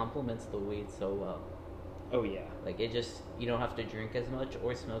it complements the weed so well. Oh yeah. Like it just you don't have to drink as much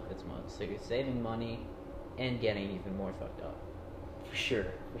or smoke as much, so you're saving money and getting even more fucked up. For sure.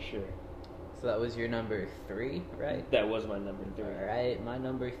 So that was your number 3, right? That was my number 3. All right, my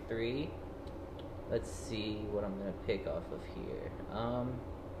number 3. Let's see what I'm gonna pick off of here. I'm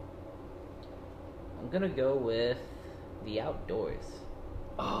gonna go with the outdoors.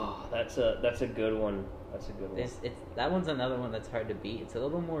 Oh, that's a good one. That's a good one. That one's another one that's hard to beat. It's a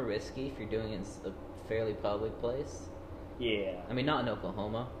little more risky if you're doing it in a fairly public place. Yeah. I mean, not in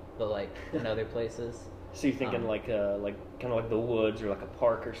Oklahoma, but like in other places. So you're thinking like kind of like the woods or like a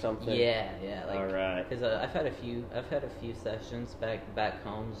park or something. Yeah. Like, all right. Because I've had a few sessions back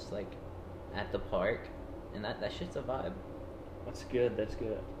home, just like at the park, and that shit's a vibe. That's good.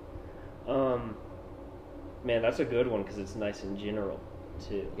 Man, that's a good one because it's nice in general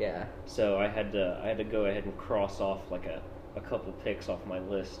too. Yeah. So I had to go ahead and cross off like a couple picks off my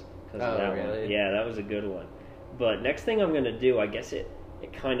list because of that really? one. Yeah, that was a good one. But next thing I'm gonna do, I guess it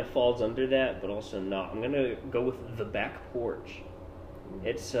kind of falls under that, but also not. I'm gonna go with the back porch.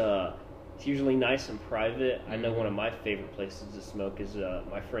 It's usually nice and private. I know one of my favorite places to smoke is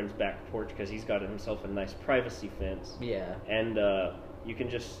my friend's back porch because he's got himself a nice privacy fence. Yeah. And you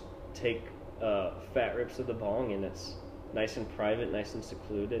can just take fat rips of the bong, and it's nice and private, nice and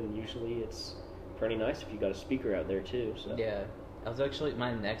secluded, and usually it's pretty nice if you got a speaker out there too. So. Yeah. I was actually,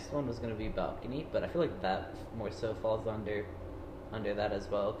 my next one was going to be balcony, but I feel like that more so falls under that as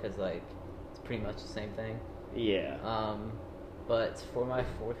well, because like it's pretty much the same thing. Yeah. But for my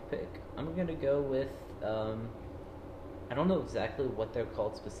 4th pick, I'm gonna go with I don't know exactly what they're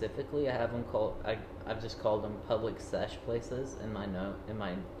called specifically. I've just called them public sesh places in my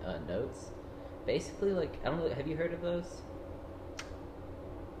notes. Basically, like, I don't know. Have you heard of those?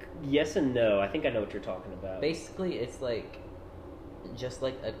 Yes and no. I think I know what you're talking about. Basically, it's like just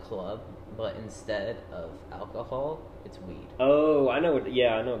like a club, but instead of alcohol, it's weed. Oh, I know.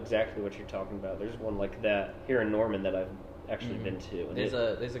 I know exactly what you're talking about. There's one like that here in Norman that I've actually been to. And there's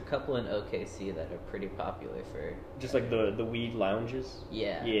a couple in OKC that are pretty popular for just like the weed lounges.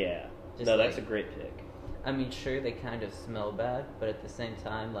 Yeah. Yeah. Just no, that's a great pick. I mean, sure, they kind of smell bad, but at the same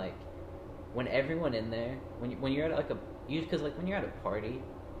time, like when everyone in there, when you're at like because like when you're at a party,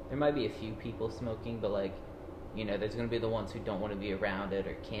 there might be a few people smoking, but like, you know, there's gonna be the ones who don't want to be around it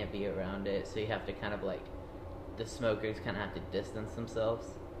or can't be around it, so you have to kind of like, the smokers kind of have to distance themselves.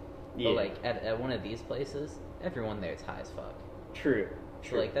 Yeah. But like at one of these places, everyone there is high as fuck. True.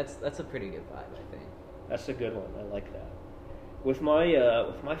 So like that's a pretty good vibe, I think. That's a good one. I like that. With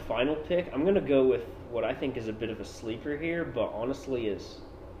my final pick, I'm gonna go with what I think is a bit of a sleeper here, but honestly is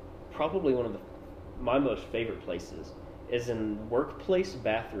probably one of my most favorite places, is in workplace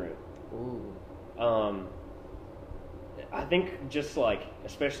bathroom. Ooh. I think just like,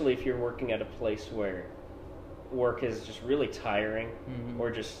 especially if you're working at a place where work is just really tiring,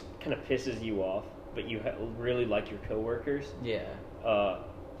 or just kind of pisses you off, but you really like your coworkers. Yeah.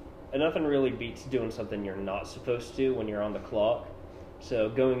 And nothing really beats doing something you're not supposed to when you're on the clock. So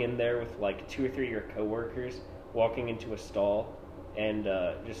going in there with like 2 or 3 of your coworkers, walking into a stall, and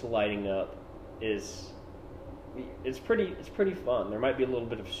just lighting up it's pretty fun. There might be a little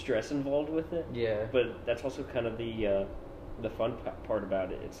bit of stress involved with it. Yeah. But that's also kind of the fun part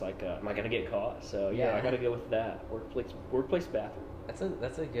about it. It's like, am I gonna get caught? So yeah, I gotta go with that workplace bathroom.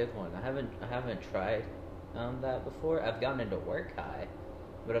 That's a good one. I haven't tried that before. I've gotten into work high,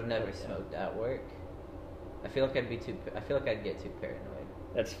 but I've never smoked at work. I feel like I'd get too paranoid.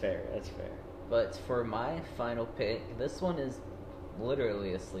 That's fair. But for my final pick, this one is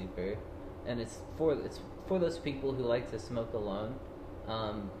literally a sleeper, and it's for those people who like to smoke alone.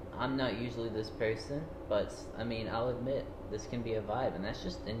 I'm not usually this person, but I mean, I'll admit this can be a vibe, and that's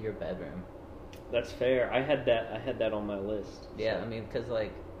just in your bedroom. That's fair. I had that on my list. Yeah, so. I mean, because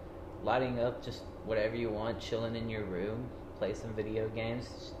like lighting up just whatever you want, chilling in your room, play some video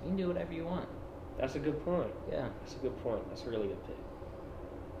games, you can do whatever you want. That's a good point. Yeah, that's a good point. That's a really good pick.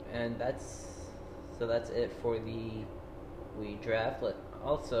 And that's it for the weed draft.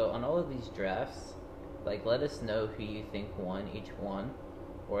 Also, on all of these drafts, like, let us know who you think won each one,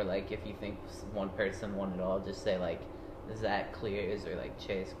 or like if you think one person won it all, just say like Zach clears or like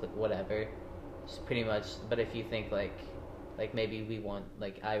Chase, whatever. Just pretty much. But if you think like maybe we won,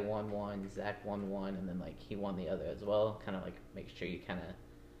 like I won one, Zach won one, and then like he won the other as well. Kind of like make sure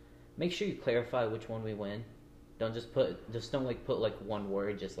you clarify which one we win. Don't put like one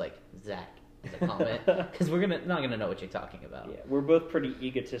word, just like Zach as a comment because we're not gonna know what you're talking about. Yeah, we're both pretty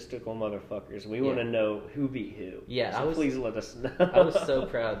egotistical motherfuckers. We want to know who beat who. Yeah, so please let us know. I was so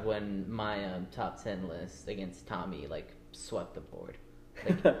proud when my top 10 list against Tommy like swept the board.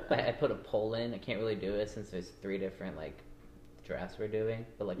 Like I put a poll in. I can't really do it since there's 3 different like drafts we're doing,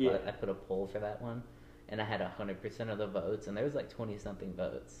 but like I put a poll for that one. And I had 100% of the votes, and there was like 20-something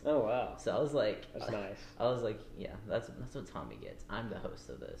votes. Oh wow! So I was like, "That's nice." I was like, "Yeah, that's what Tommy gets. I'm the host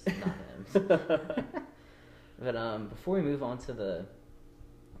of this, not him." But before we move on to the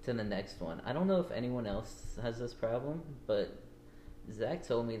next one, I don't know if anyone else has this problem, but Zach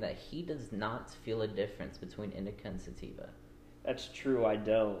told me that he does not feel a difference between indica and sativa. That's true. I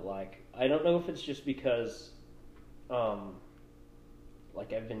don't like. I don't know if it's just because,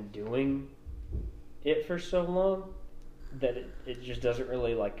 like I've been doing it for so long that it just doesn't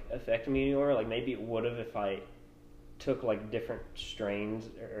really like affect me anymore. Like maybe it would have if I took like different strains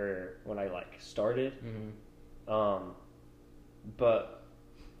or when I like started. Mm-hmm. But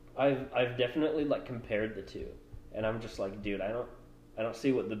I've definitely like compared the two, and I'm just like, dude, I don't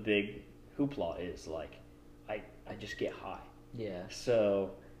see what the big hoopla is. Like I just get high. Yeah.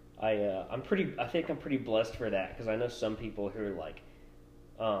 So I think I'm pretty blessed for that, because I know some people who are like,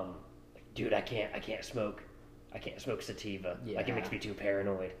 dude, I can't smoke sativa. Yeah. Like it makes me too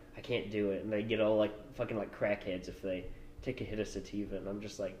paranoid. I can't do it. And they get all like fucking like crackheads if they take a hit of sativa, and I'm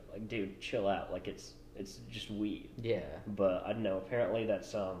just like dude, chill out. Like it's just weed. Yeah. But I don't know. Apparently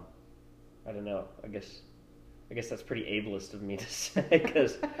that's I don't know. I guess that's pretty ableist of me to say,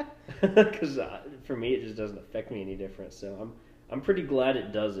 because for me it just doesn't affect me any different. So I'm pretty glad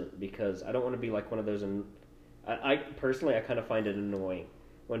it doesn't, because I don't want to be like one of those. I personally kind of find it annoying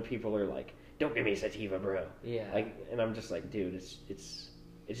when people are like, "Don't give me sativa, bro." Yeah. Like, and I'm just like, dude, it's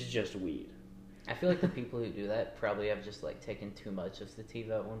just weed. I feel like the people who do that probably have just like taken too much of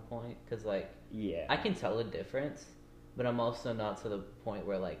sativa at one point, because like, yeah, I can tell a difference, but I'm also not to the point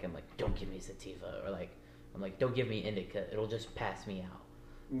where like I'm like, "Don't give me sativa," or like I'm like, "Don't give me indica, it'll just pass me out."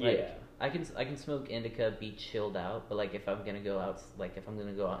 Like, yeah, I can smoke indica, be chilled out, but like if I'm gonna go out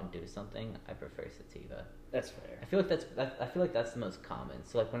and do something, I prefer sativa. That's fair. I feel like that's the most common.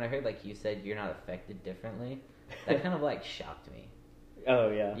 So like when I heard like you said you're not affected differently, that kind of like shocked me.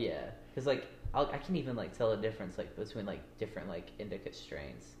 Oh yeah. Yeah, because like I can even like tell a difference like between like different like indica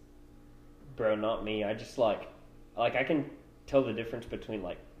strains. Bro, not me. I just like I can tell the difference between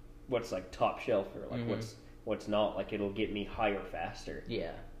like what's like top shelf or like what's not. Like it'll get me higher faster.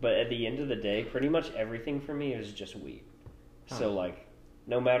 Yeah. But at the end of the day, pretty much everything for me is just weed. Huh. So like,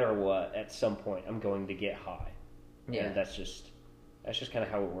 no matter what, at some point I'm going to get high. Yeah. And that's just kind of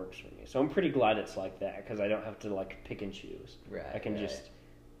how it works for me. So I'm pretty glad it's like that, because I don't have to like pick and choose. Right. I can just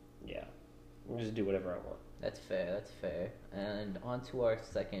do whatever I want. That's fair. And on to our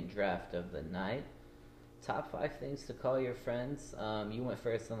second draft of the night. Top 5 things to call your friends. You went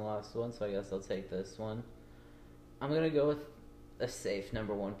first on the last one, so I guess I'll take this one. I'm going to go with a safe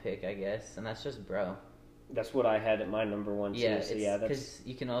number 1 pick, I guess, and that's just bro. That's what I had at my number 1 too. Yeah, so because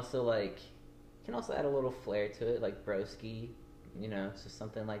you can also add a little flair to it, like broski, so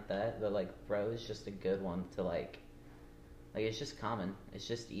something like that. But like bro is just a good one to like it's just common. It's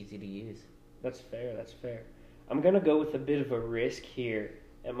just easy to use. That's fair. I'm gonna go with a bit of a risk here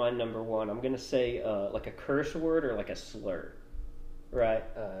at my number 1. I'm gonna say like a curse word or like a slur. Right,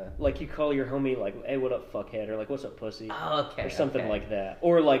 like you call your homie like, "Hey, what up, fuckhead?" or like, "What's up, pussy?" Oh, okay, or something like that.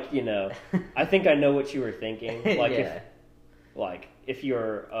 Or like, I think I know what you were thinking. Like if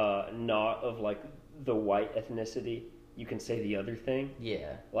you're not of like the white ethnicity, you can say the other thing.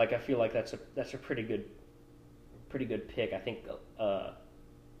 Yeah. Like I feel like that's a pretty good pick. I think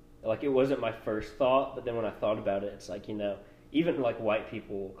like it wasn't my first thought, but then when I thought about it, it's like, even like white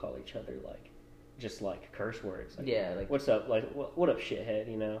people will call each other like just like curse words. Like, yeah, like what's up, like what up,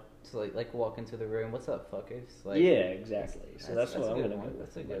 shithead? So like walk into the room. What's up, fuckers? Like, yeah, exactly. So that's what I'm gonna go with.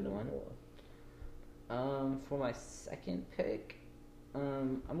 That's a good one. For my second pick,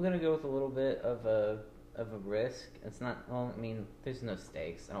 I'm gonna go with a little bit of a risk. It's not. Well, I mean, there's no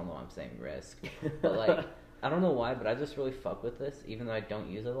stakes. I don't know why I'm saying risk, but like I don't know why, but I just really fuck with this, even though I don't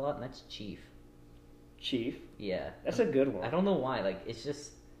use it a lot. And that's Chief. Chief. Yeah, that's a good one. I don't know why. Like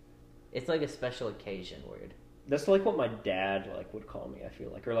it's like a special occasion word. That's like what my dad like would call me, I feel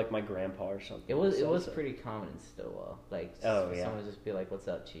like, or like my grandpa or something. It was pretty common in Stillwell. Like someone would just be like, "What's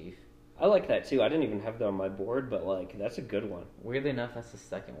up, Chief?" I like that too. I didn't even have that on my board, but like that's a good one. Weirdly enough, that's the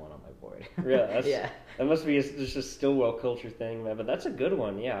second one on my board. Yeah, that must be just a Stillwell culture thing, man. But that's a good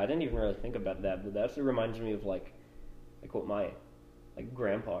one. Yeah, I didn't even really think about that, but that reminds me of like what my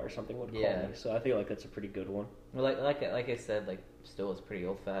grandpa or something would call me. So I feel like that's a pretty good one. Well, like I said, like still is pretty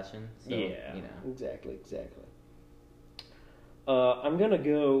old-fashioned. So, yeah, you know. exactly. I'm gonna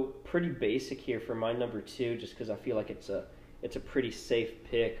go pretty basic here for my number 2, just because I feel like it's a pretty safe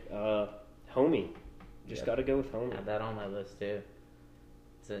pick. Homie, just got to go with Homie. I have that on my list too.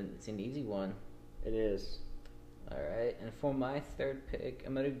 It's an easy one. It is. All right, and for my third pick,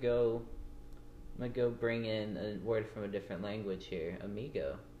 I'm gonna go bring in a word from a different language here.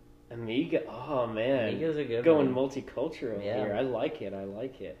 Amigo. Oh man, Amigo's a good going one. multicultural here. I like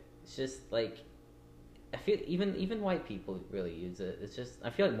it. It's just like, I feel even white people really use it. It's just, I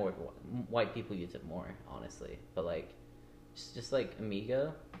feel like more white people use it more, honestly. But like, just like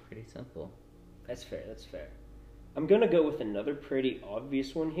Amigo, pretty simple. That's fair. I'm gonna go with another pretty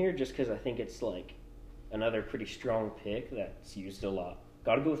obvious one here, just because I think it's like another pretty strong pick that's used a lot.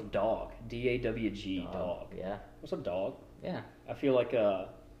 Gotta go with dog. D-A-W-G, dog. Yeah. What's up, dog? Yeah. I feel like, I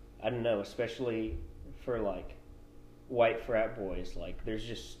don't know, especially for like white frat boys, like that's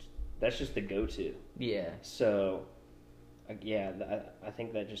just the go-to. Yeah. So, I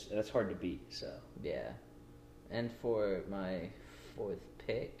think that's hard to beat. So. Yeah. And for my fourth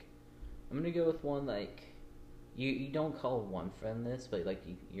pick, I'm gonna go with one like, you don't call one friend this, but like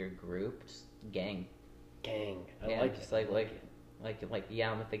your group, just gang. Gang. I like it. Just like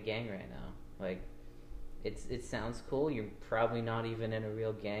yeah, I'm with the gang right now. Like, it sounds cool. You're probably not even in a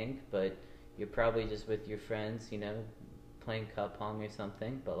real gang, but you're probably just with your friends, you know, playing cup pong or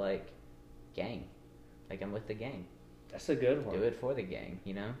something. But like, gang. Like, I'm with the gang. That's a good one. Do it for the gang,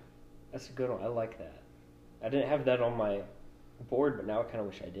 you know? That's a good one. I like that. I didn't have that on my board, but now I kind of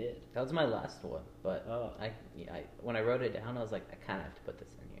wish I did. That was my last one, but I when I wrote it down, I was like, I kind of have to put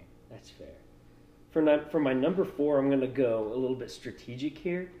this in here. That's fair. For my number 4, I'm going to go a little bit strategic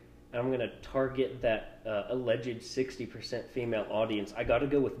here, and I'm going to target that alleged 60% female audience. I got to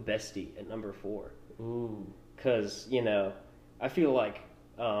go with Bestie at number 4. Ooh. Because, you know, I feel like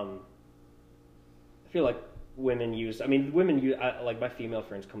women use, like my female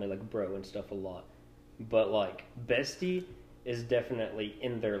friends call me like bro and stuff a lot, but like Bestie is definitely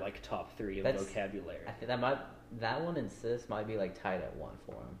in their like top 3 of vocabulary. I think that one and Sis might be like tied at 1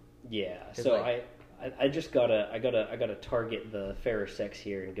 for them. Yeah, so like, I just gotta target the fairer sex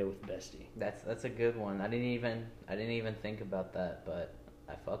here and go with Bestie. That's a good one. I didn't even think about that, but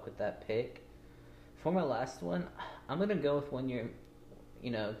I fuck with that pick. For my last one, I'm gonna go with when you're,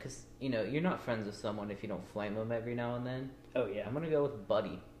 you know, because you know you're not friends with someone if you don't flame them every now and then. Oh yeah. I'm gonna go with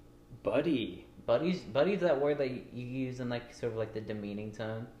buddy. Buddy's that word that you use in like sort of like the demeaning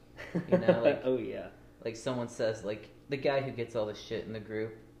tone. You know, like oh yeah. Like someone says, like the guy who gets all the shit in the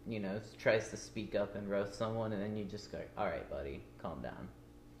group, you know, tries to speak up and roast someone, and then you just go, "All right, buddy, calm down."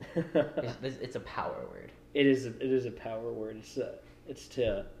 It's a power word. It is a power word. It's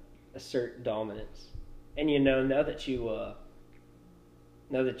to assert dominance. And you know, now that you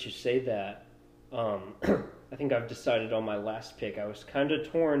say that, I think I've decided on my last pick. I was kind of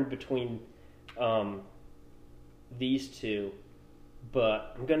torn between these two,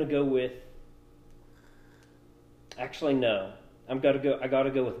 but I'm gonna go with. Actually, no. I gotta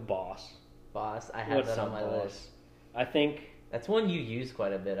go with Boss. Boss, I have that on my list. I think that's one you use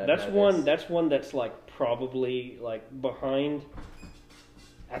quite a bit. That's one that's like probably like behind.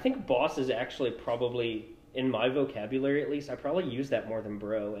 I think Boss is actually probably in my vocabulary, at least. I probably use that more than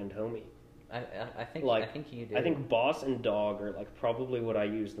bro and homie. I think you do. I think Boss and dog are like probably what I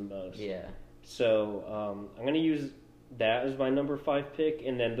use the most. Yeah. So I'm gonna use that as my number 5 pick,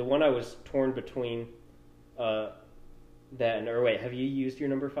 and then the one I was torn between. Have you used your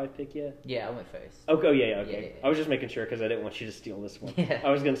number 5 pick yet? Yeah, I went first. Okay, okay. Yeah. I was just making sure because I didn't want you to steal this one. Yeah. I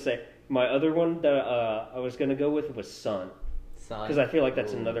was going to say, my other one that I was going to go with was Son. Because I feel like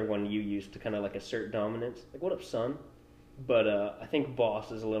that's another one you use to kind of like assert dominance. Like, what up, son? But I think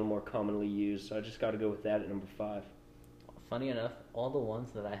Boss is a little more commonly used, so I just got to go with that at number 5. Funny enough, all the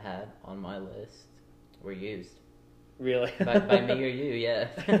ones that I had on my list were used. Really? by me or you, yeah.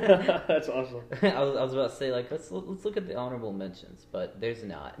 That's awesome. I was about to say, like, let's look at the honorable mentions, but there's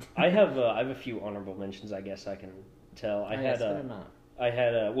not. I have a few honorable mentions. I guess I can tell. I had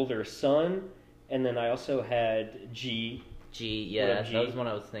there was Son, and then I also had G. Yeah, that was one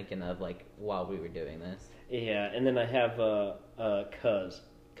I was thinking of, like, while we were doing this. Yeah, and then I have Cuz.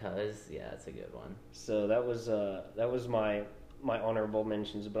 Cuz, yeah, that's a good one. So that was my honorable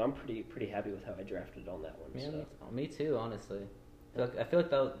mentions, but I'm pretty happy with how I drafted on that one. Yeah, so. me too, honestly. I feel like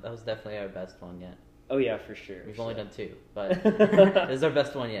that was definitely our best one yet. Oh yeah, for sure. We've only done 2, but this is our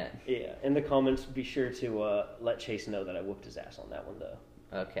best one yet. Yeah, in the comments, be sure to let Chase know that I whooped his ass on that one, though.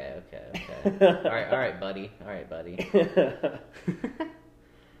 Okay. all right, buddy.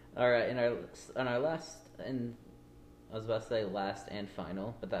 All right, in our last and I was about to say last and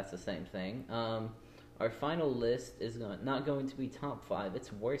final, but that's the same thing. Our final list is not going to be top 5.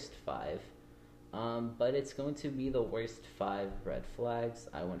 It's worst 5. But it's going to be the worst 5 red flags.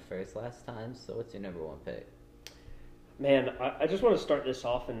 I went first last time, so what's your number 1 pick? Man, I just want to start this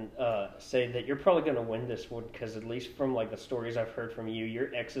off and say that you're probably going to win this one because at least from like the stories I've heard from you,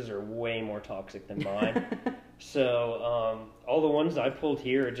 your exes are way more toxic than mine. So all the ones I pulled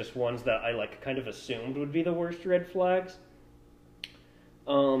here are just ones that I like kind of assumed would be the worst red flags.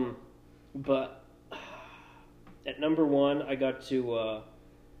 But at number 1, I got to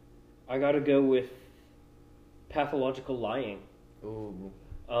go with pathological lying. Ooh.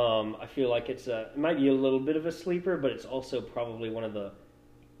 I feel like it might be a little bit of a sleeper, but it's also probably one of the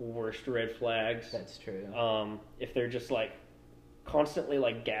worst red flags. That's true. If they're just like constantly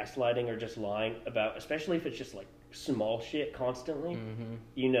like gaslighting or just lying about, especially if it's just like small shit constantly,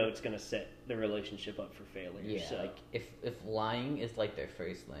 you know it's gonna set the relationship up for failure. Yeah, so. like if lying is like their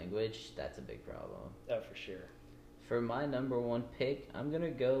first language, that's a big problem. Oh, for sure. For my number 1 pick, I'm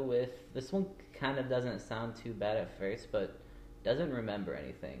gonna go with this one. Kind of doesn't sound too bad at first, but doesn't remember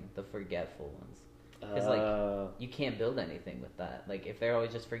anything. The forgetful ones, because like you can't build anything with that. Like if they're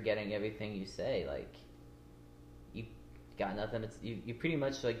always just forgetting everything you say, like you got nothing. You pretty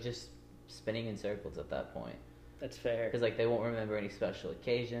much like just spinning in circles at that point. That's fair. Because like they won't remember any special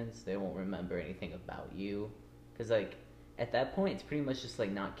occasions. They won't remember anything about you. Because like at that point, it's pretty much just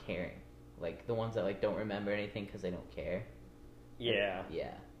like not caring. Like the ones that like don't remember anything because they don't care. Yeah.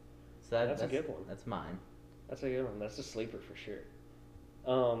 Yeah. So that's a good one. That's mine. That's a good one. That's a sleeper for sure.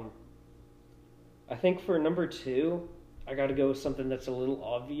 I think for number 2, I got to go with something that's a little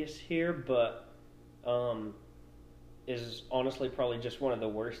obvious here, but is honestly probably just one of the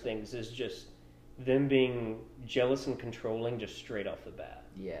worst things. Is just them being jealous and controlling just straight off the bat.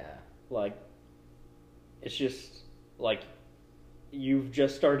 Yeah. Like, it's just like you've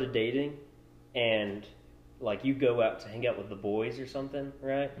just started dating, and like you go out to hang out with the boys or something,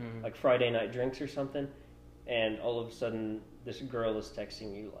 right? Mm-hmm. Like Friday night drinks or something. And all of a sudden, this girl is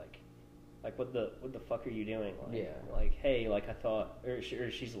texting you like what the fuck are you doing? Like, yeah. Like, hey, like I thought, or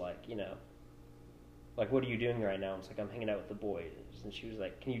she's like, you know, like what are you doing right now? And it's like I'm hanging out with the boys, and she was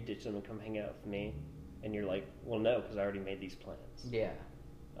like, can you ditch them and come hang out with me? And you're like, well, no, because I already made these plans. Yeah.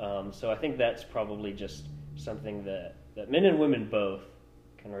 So I think that's probably just something that men and women both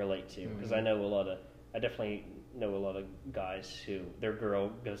can relate to, because I definitely know a lot of guys who their girl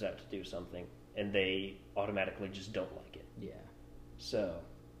goes out to do something and they automatically just don't like it. Yeah. So,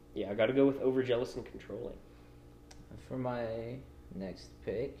 yeah, I got to go with overjealous and controlling. For my next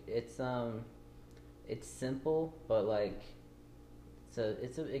pick, it's simple, but like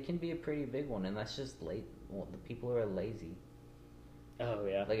it can be a pretty big one, and that's just the people who are lazy. Oh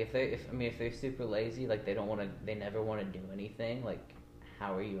yeah. Like if they're super lazy, like they never want to do anything. Like,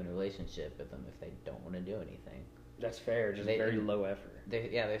 how are you in a relationship with them if they don't want to do anything? That's fair. Just very low effort.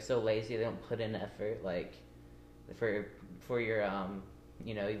 They're so lazy. They don't put in effort. Like for your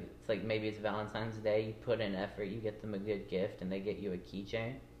you know, it's like maybe it's Valentine's Day. You put in effort. You get them a good gift, and they get you a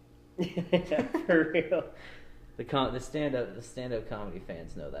keychain. Yeah, for real. The stand-up comedy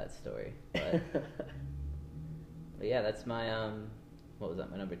fans know that story. But yeah, that's my what was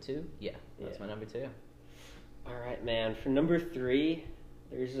that? My number 2? Yeah, that's my number 2. All right, man. For number 3,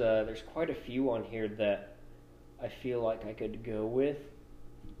 there's quite a few on here that I feel like I could go with,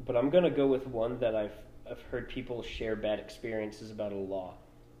 but I'm gonna go with one that I've heard people share bad experiences about a lot,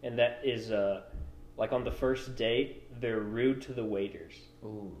 and that is like on the first date they're rude to the waiters.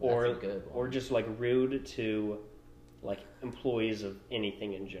 Ooh, that's a good one. Or just like rude to like employees of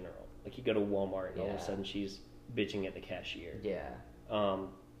anything in general. Like you go to Walmart and all of a sudden she's bitching at the cashier. Yeah.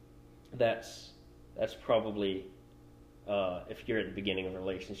 That's probably if you're at the beginning of a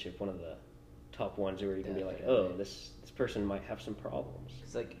relationship, one of the top ones where you can be like, oh, this person might have some problems.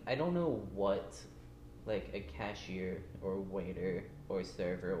 It's like I don't know what like a cashier or waiter or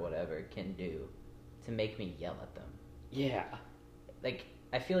server or whatever can do to make me yell at them. Yeah. Like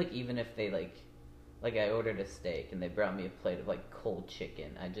I feel like even if they like I ordered a steak and they brought me a plate of like cold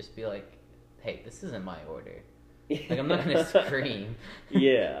chicken, I'd just be like, hey, this isn't my order. Like I'm not gonna scream.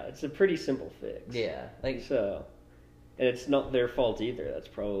 Yeah, it's a pretty simple fix. Yeah, like so, and it's not their fault either. That's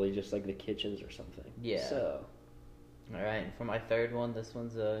probably just like the kitchens or something. Yeah. So, all right. For my third one, this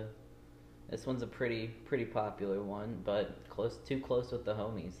one's a pretty popular one, but too close with the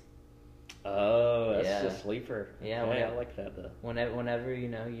homies. Oh, that's a sleeper. Yeah, I like that though. Whenever you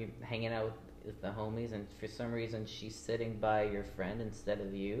know you're hanging out with the homies, and for some reason she's sitting by your friend instead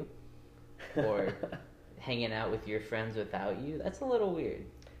of you, or hanging out with your friends without you, that's a little weird.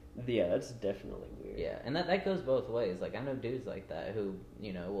 Yeah, that's definitely weird. Yeah, and that goes both ways. Like, I know dudes like that who,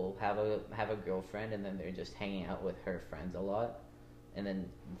 you know, will have a girlfriend and then they're just hanging out with her friends a lot, and then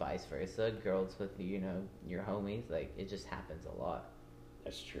vice versa. Girls with, you know, your homies. Like, it just happens a lot.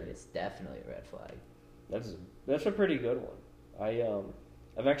 That's true. It's definitely a red flag. That's a pretty good one.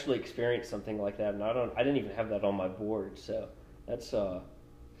 I've actually experienced something like that, and I didn't even have that on my board. So that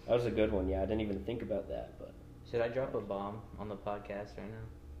was a good one. Yeah, I didn't even think about that. But should I drop a bomb on the podcast right now?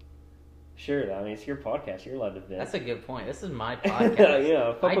 Sure. I mean, it's your podcast. You're allowed to vent. That's a good point. This is my podcast.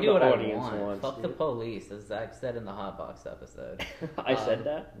 Yeah, fuck I what do what the I audience want. wants, Fuck dude. the police, as Zach said in the Hot Box episode. I said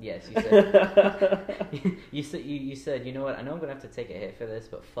that? Yes, you said. you said, you know what? I know I'm gonna have to take a hit for this,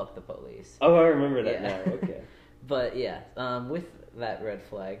 but fuck the police. Oh, I remember that Yeah. now. Okay. But yeah, with that red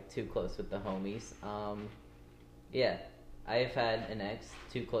flag, too close with the homies. Yeah, I have had an ex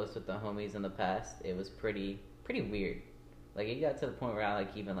too close with the homies in the past. It was pretty weird. Like, it got to the point where I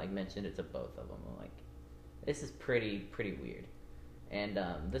even mentioned it to both of them. I'm like, this is pretty weird. And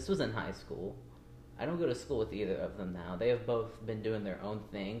this was in high school. I don't go to school with either of them now. They have both been doing their own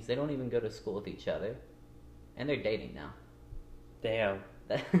things. They don't even go to school with each other, and they're dating now. Damn.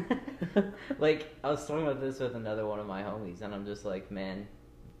 Like, I was talking about this with another one of my homies, and I'm just like, man,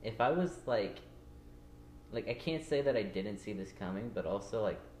 if I was like I can't say that I didn't see this coming, but also,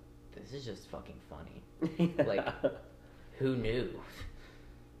 like, this is just fucking funny. Like, who knew?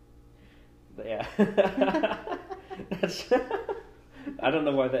 Yeah. That's. I don't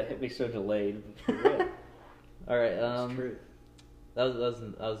know why that hit me so delayed. But for real. All right. It's true. That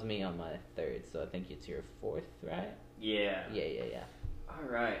was me on my third, so I think it's your fourth, right? Yeah. Yeah. All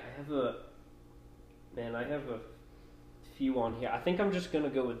right. I have a few on here. I think I'm just gonna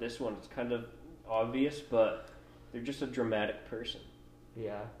go with this one. It's kind of obvious, but they're just a dramatic person.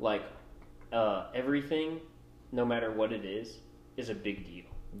 Yeah. Like, everything, no matter what it is a big deal.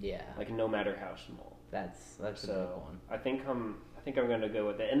 Yeah. Like, no matter how small. That's a big one. I think I'm gonna go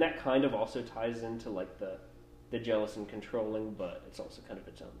with it, and that kind of also ties into like the jealous and controlling, but it's also kind of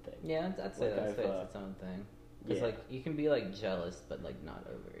its own thing. Yeah, I'd say Like, it's its own thing. Because like, you can be like jealous, but like not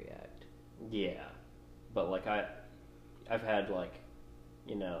overreact. Yeah, but like I've had like,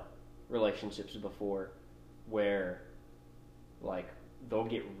 you know, relationships before where like they'll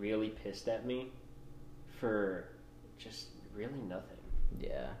get really pissed at me for just really nothing.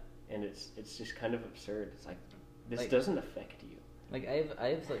 Yeah. And it's just kind of absurd. It's like, this Like, doesn't affect you. Like,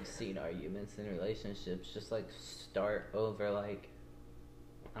 I've like seen arguments in relationships just like start over like,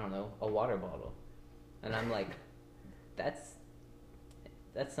 I don't know, a water bottle, and I'm like, that's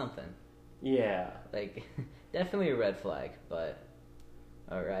something. Yeah. Like, definitely a red flag. But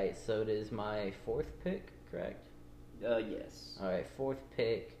all right, so it is my fourth pick, correct? Yes. All right, fourth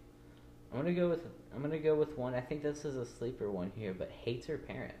pick. I'm gonna go with one. I think this is a sleeper one here, but hates her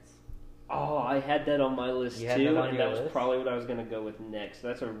parents. Oh, I had that on my list You too, had that on and your that was list? probably what I was going to go with next.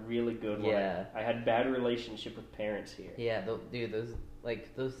 That's a really good one. Yeah. I had bad relationship with parents here. Yeah, dude, those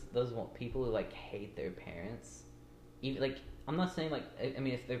people who like hate their parents. Even like, I'm not saying like, I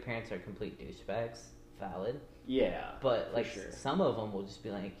mean, if their parents are complete douchebags, valid. Yeah. But like, sure. some of them will just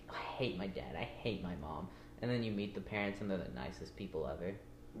be like, I hate my dad, I hate my mom, and then you meet the parents and they're the nicest people ever.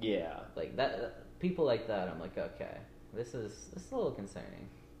 Yeah. Like that, people like that. I'm like, okay, this is a little concerning.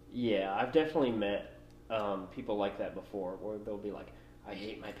 Yeah, I've definitely met people like that before, where they'll be like, I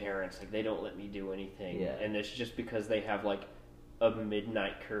hate my parents, like they don't let me do anything. Yeah. And it's just because they have like a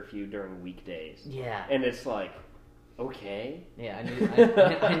midnight curfew during weekdays. Yeah. And it's like, okay. Yeah,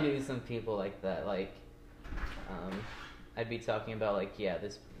 I knew some people like that. Like, I'd be talking about like, yeah,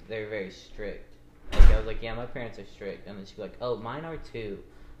 they're very strict. Like, I was like, yeah, my parents are strict, and then she'd be like, oh, mine are too.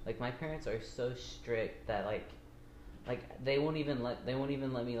 Like, my parents are so strict that like they won't even let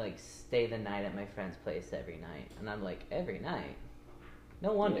me like stay the night at my friend's place every night, and I'm like, every night?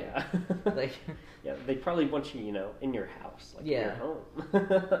 No wonder. Yeah. Like, yeah, they probably want you, in your house, like Yeah.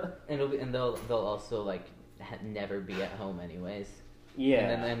 in your home. and they'll also like never be at home anyways. Yeah.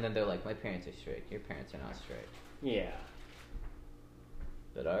 And then they're like, my parents are strict. Your parents are not strict. Yeah.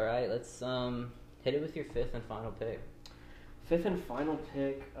 But all right, let's hit it with your fifth and final pick. Fifth and final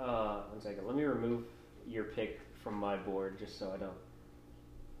pick. 1 second. Let me remove your pick from my board just so I don't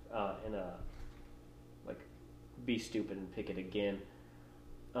be stupid and pick it again.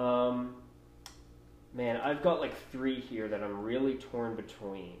 Man, I've got like 3 here that I'm really torn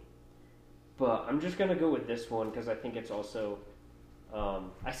between, but I'm just gonna go with this one because I think it's also.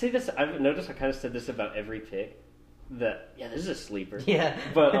 I say this. I've noticed I kind of said this about every pick. That this is a sleeper. Yeah.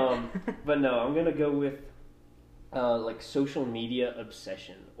 But no, I'm gonna go with like social media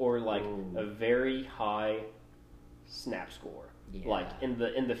obsession or like Ooh. a very high Snap score. Yeah. like in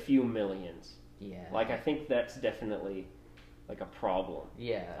the few millions. Yeah. Like I think that's definitely like a problem.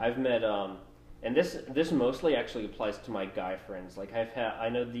 Yeah. I've met and this mostly actually applies to my guy friends. Like I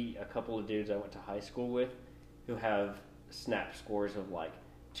know a couple of dudes I went to high school with who have Snap scores of like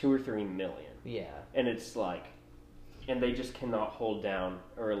 2 or 3 million. Yeah. And it's like, and they just cannot hold down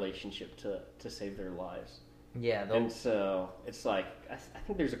a relationship to save their lives. Yeah. And so it's like I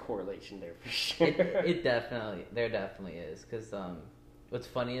think there's a correlation there for sure. There definitely is, because what's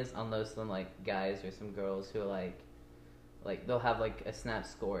funny is I'll know some like guys or some girls who are like they'll have like a Snap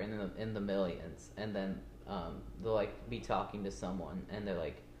score in the millions, and then they'll like be talking to someone and they're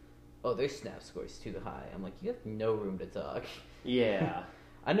like, oh, their Snap score is too high. I'm like, you have no room to talk. Yeah.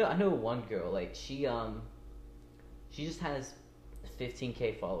 I know one girl, like she just has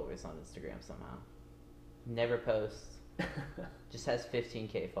 15K followers on Instagram somehow. Never posts. Just has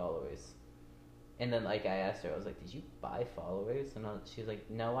 15K followers. And then like I asked her, I was like, did you buy followers? And she was like,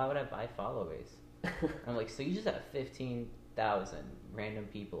 no, why would I buy followers? I'm like, so you just have 15,000 random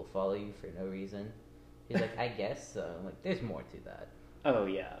people follow you for no reason? He's like, I guess so. I'm like, there's more to that. Oh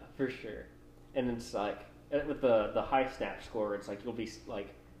yeah, for sure. And it's like with the high Snap score, it's like you'll be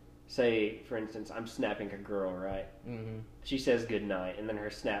like, say for instance, I'm snapping a girl, right? Mm-hmm. She says goodnight, and then her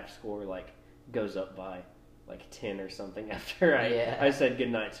Snap score like goes up by like 10 or something after I said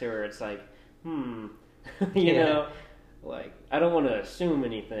goodnight to her. It's like, you know, like I don't want to assume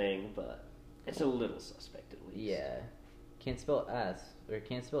anything, but it's a little suspect at least. Yeah, can't spell ass or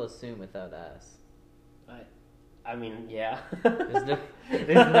can't spell assume without ass. I mean, yeah. There's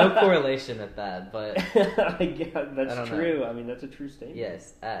no correlation with that, but yeah, that's true. Know. I mean, that's a true statement.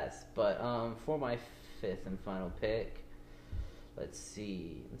 Yes, ass. But for my 5th and final pick, let's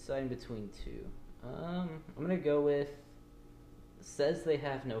see. I'm deciding between two. I'm gonna go with says they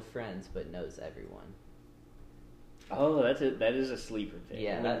have no friends but knows everyone. Oh, that is a sleeper pick.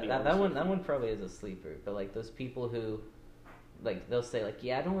 Yeah, that one probably is a sleeper. But like those people who, like they'll say like,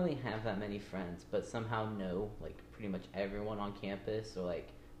 yeah, I don't really have that many friends, but somehow know like pretty much everyone on campus, or like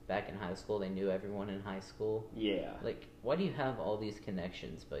back in high school they knew everyone in high school. Yeah. Like, why do you have all these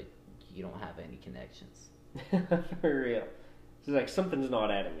connections but you don't have any connections? For real. It's like something's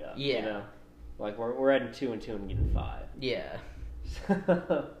not adding up. Yeah. You know? Like we're adding 2 and 2 and getting 5. Yeah.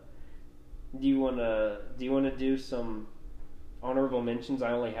 Do you wanna do some honorable mentions?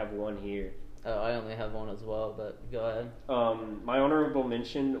 I only have one here. Oh, I only have one as well, but go ahead. My honorable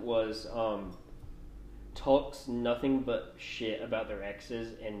mention was talks nothing but shit about their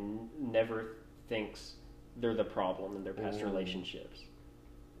exes and never thinks they're the problem in their past relationships.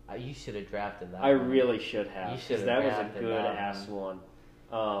 You should have drafted that. I really should have. You should have. That was a good ass one.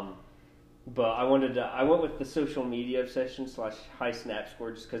 But I went with the social media obsession / high Snap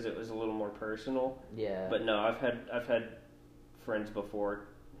score just because it was a little more personal. Yeah. But no, I've had friends before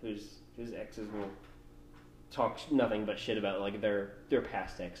whose exes will talk nothing but shit about like their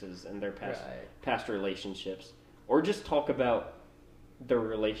past exes and their past relationships, or just talk about their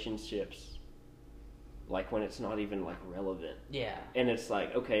relationships like when it's not even like relevant. Yeah. And it's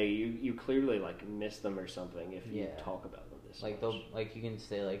like, okay, you clearly like miss them or something if you talk about them this like much. you can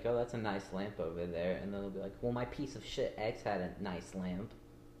say like, oh, that's a nice lamp over there, and then they'll be like, well, my piece of shit ex had a nice lamp.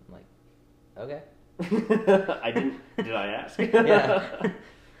 I'm like, okay. Did I ask? Yeah.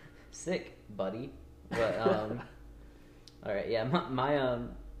 Sick, buddy. But all right, yeah.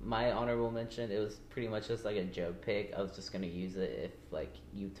 My honorable mention, it was pretty much just like a joke pick. I was just gonna use it if like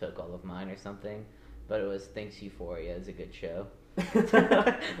you took all of mine or something. But it was Thanks Euphoria is a good show.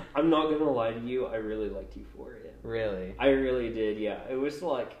 I'm not gonna lie to you, I really liked Euphoria. Really? I really did, yeah. It was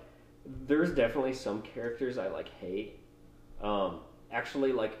like, there's definitely some characters I like hate.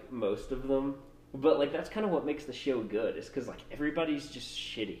 Actually, like most of them. But like that's kind of what makes the show good, is because like everybody's just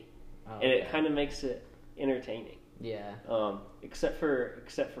shitty, and it kind of makes it entertaining. Yeah. Except for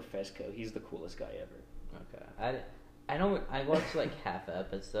Fezco, he's the coolest guy ever. Okay. I watched like half an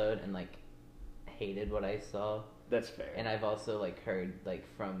episode and like hated what I saw. That's fair. And I've also like heard like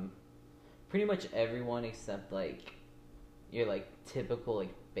from pretty much everyone except like your like typical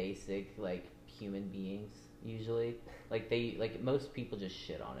like basic like human beings usually, like most people just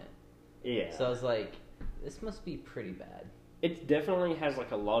shit on it. Yeah. So I was like, this must be pretty bad. It definitely has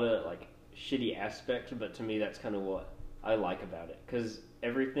like a lot of like shitty aspects, but to me that's kind of what I like about it, because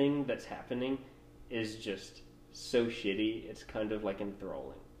everything that's happening is just so shitty. It's kind of like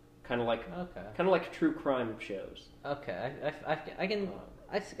enthralling, kind of like true crime shows. Okay, I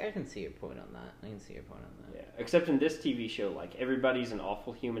can see your point on that. I can see your point on that. Yeah, except in this TV show, like everybody's an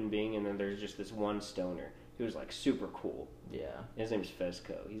awful human being, and then there's just this one stoner who's like super cool. Yeah. His name's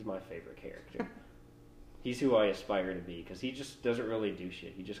Fezco. He's my favorite character. He's who I aspire to be, because he just doesn't really do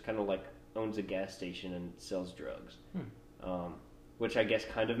shit. He just kind of like owns a gas station and sells drugs. Which I guess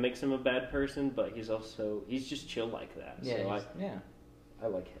kind of makes him a bad person, but he's just chill like that. Yeah, so I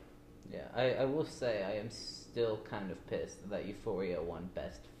like him. Yeah, I will say I am still kind of pissed that Euphoria won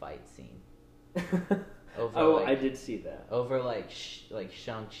Best Fight Scene. Over, I did see that. Over like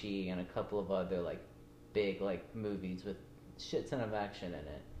Shang-Chi and a couple of other like big like movies with shit ton of action in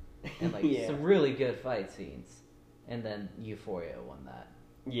it. And like some really good fight scenes. And then Euphoria won that.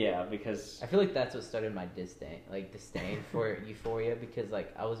 Yeah, because I feel like that's what started my disdain for Euphoria, because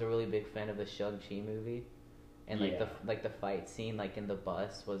like I was a really big fan of the Shang-Chi movie, and like the fight scene like in the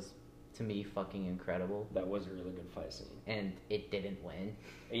bus was, to me, fucking incredible. That was a really good fight scene. And it didn't win.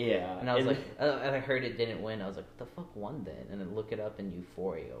 Yeah. And I was I heard it didn't win. I was like, what the fuck won then? And then look it up, and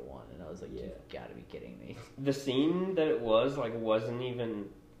Euphoria won. And I was like, you've got to be kidding me. The scene that it was like wasn't even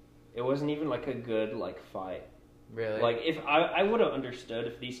like a good like fight. Really? Like, if I would have understood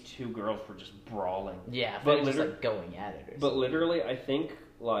if these two girls were just brawling. Yeah, but just like going at it. But literally, I think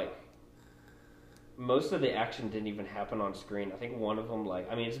like most of the action didn't even happen on screen. I think one of them,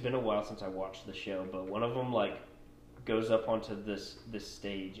 like, I mean, it's been a while since I watched the show, but one of them like goes up onto this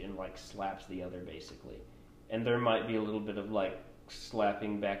stage and like slaps the other basically, and there might be a little bit of like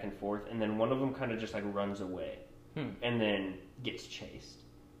slapping back and forth, and then one of them kind of just like runs away, and then gets chased.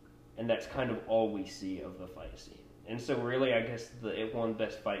 And that's kind of all we see of the fight scene. And so really, I guess it won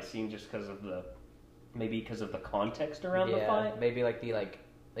Best Fight Scene just because of the context around the fight. Maybe like the like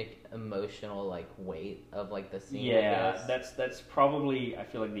emotional like weight of like the scene. Yeah, that's probably, I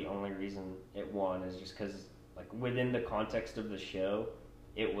feel like, the only reason it won is just because like within the context of the show,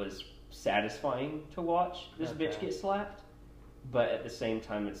 it was satisfying to watch this bitch get slapped. But at the same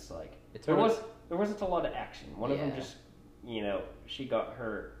time, it's like there wasn't a lot of action. One of them just, she got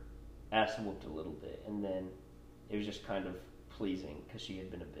her ass whooped a little bit, and then it was just kind of pleasing because she had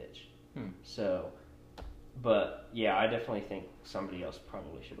been a bitch. So, but yeah, I definitely think somebody else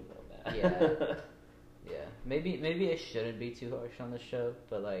probably should have won that. Yeah. Maybe I shouldn't be too harsh on the show,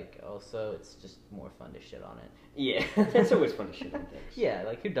 but like also it's just more fun to shit on it. Yeah, it's always fun to shit on things. Yeah,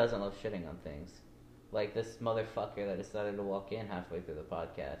 like who doesn't love shitting on things? Like this motherfucker that decided to walk in halfway through the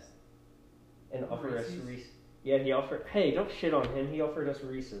podcast and offer us Reese's. Yeah, he offered. Hey, don't shit on him. He offered us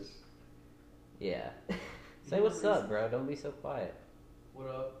Reese's. Yeah. Say what's up, bro. Don't be so quiet. What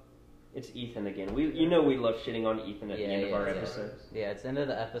up? It's Ethan again. We love shitting on Ethan at the end of our episodes. Yeah, it's the end of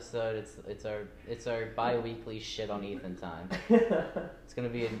the episode. It's our bi-weekly shit on Ethan time. It's gonna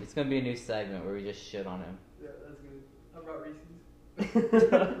be a new segment where we just shit on him. Yeah, that's good. I brought Reese's.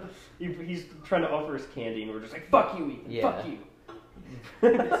 He's trying to offer us candy, and we're just like, "Fuck you, Ethan. Yeah. Fuck you."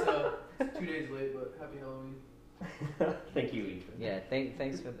 It's 2 days late, but happy Halloween. Thank you, Ethan. Yeah,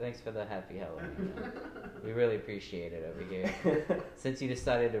 thanks for the happy Halloween. We really appreciate it over here. Since you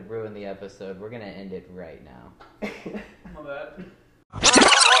decided to ruin the episode, we're gonna end it right now. My bad.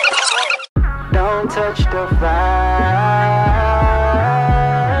 Don't touch the vibe.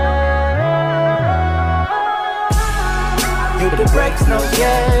 Hit the brakes, no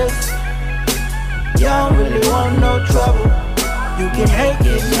gas. You don't really want no trouble. You can hate,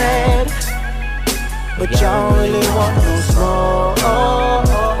 get mad, but you don't really want no smoke.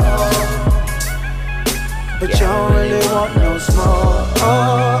 But you don't really want no smoke.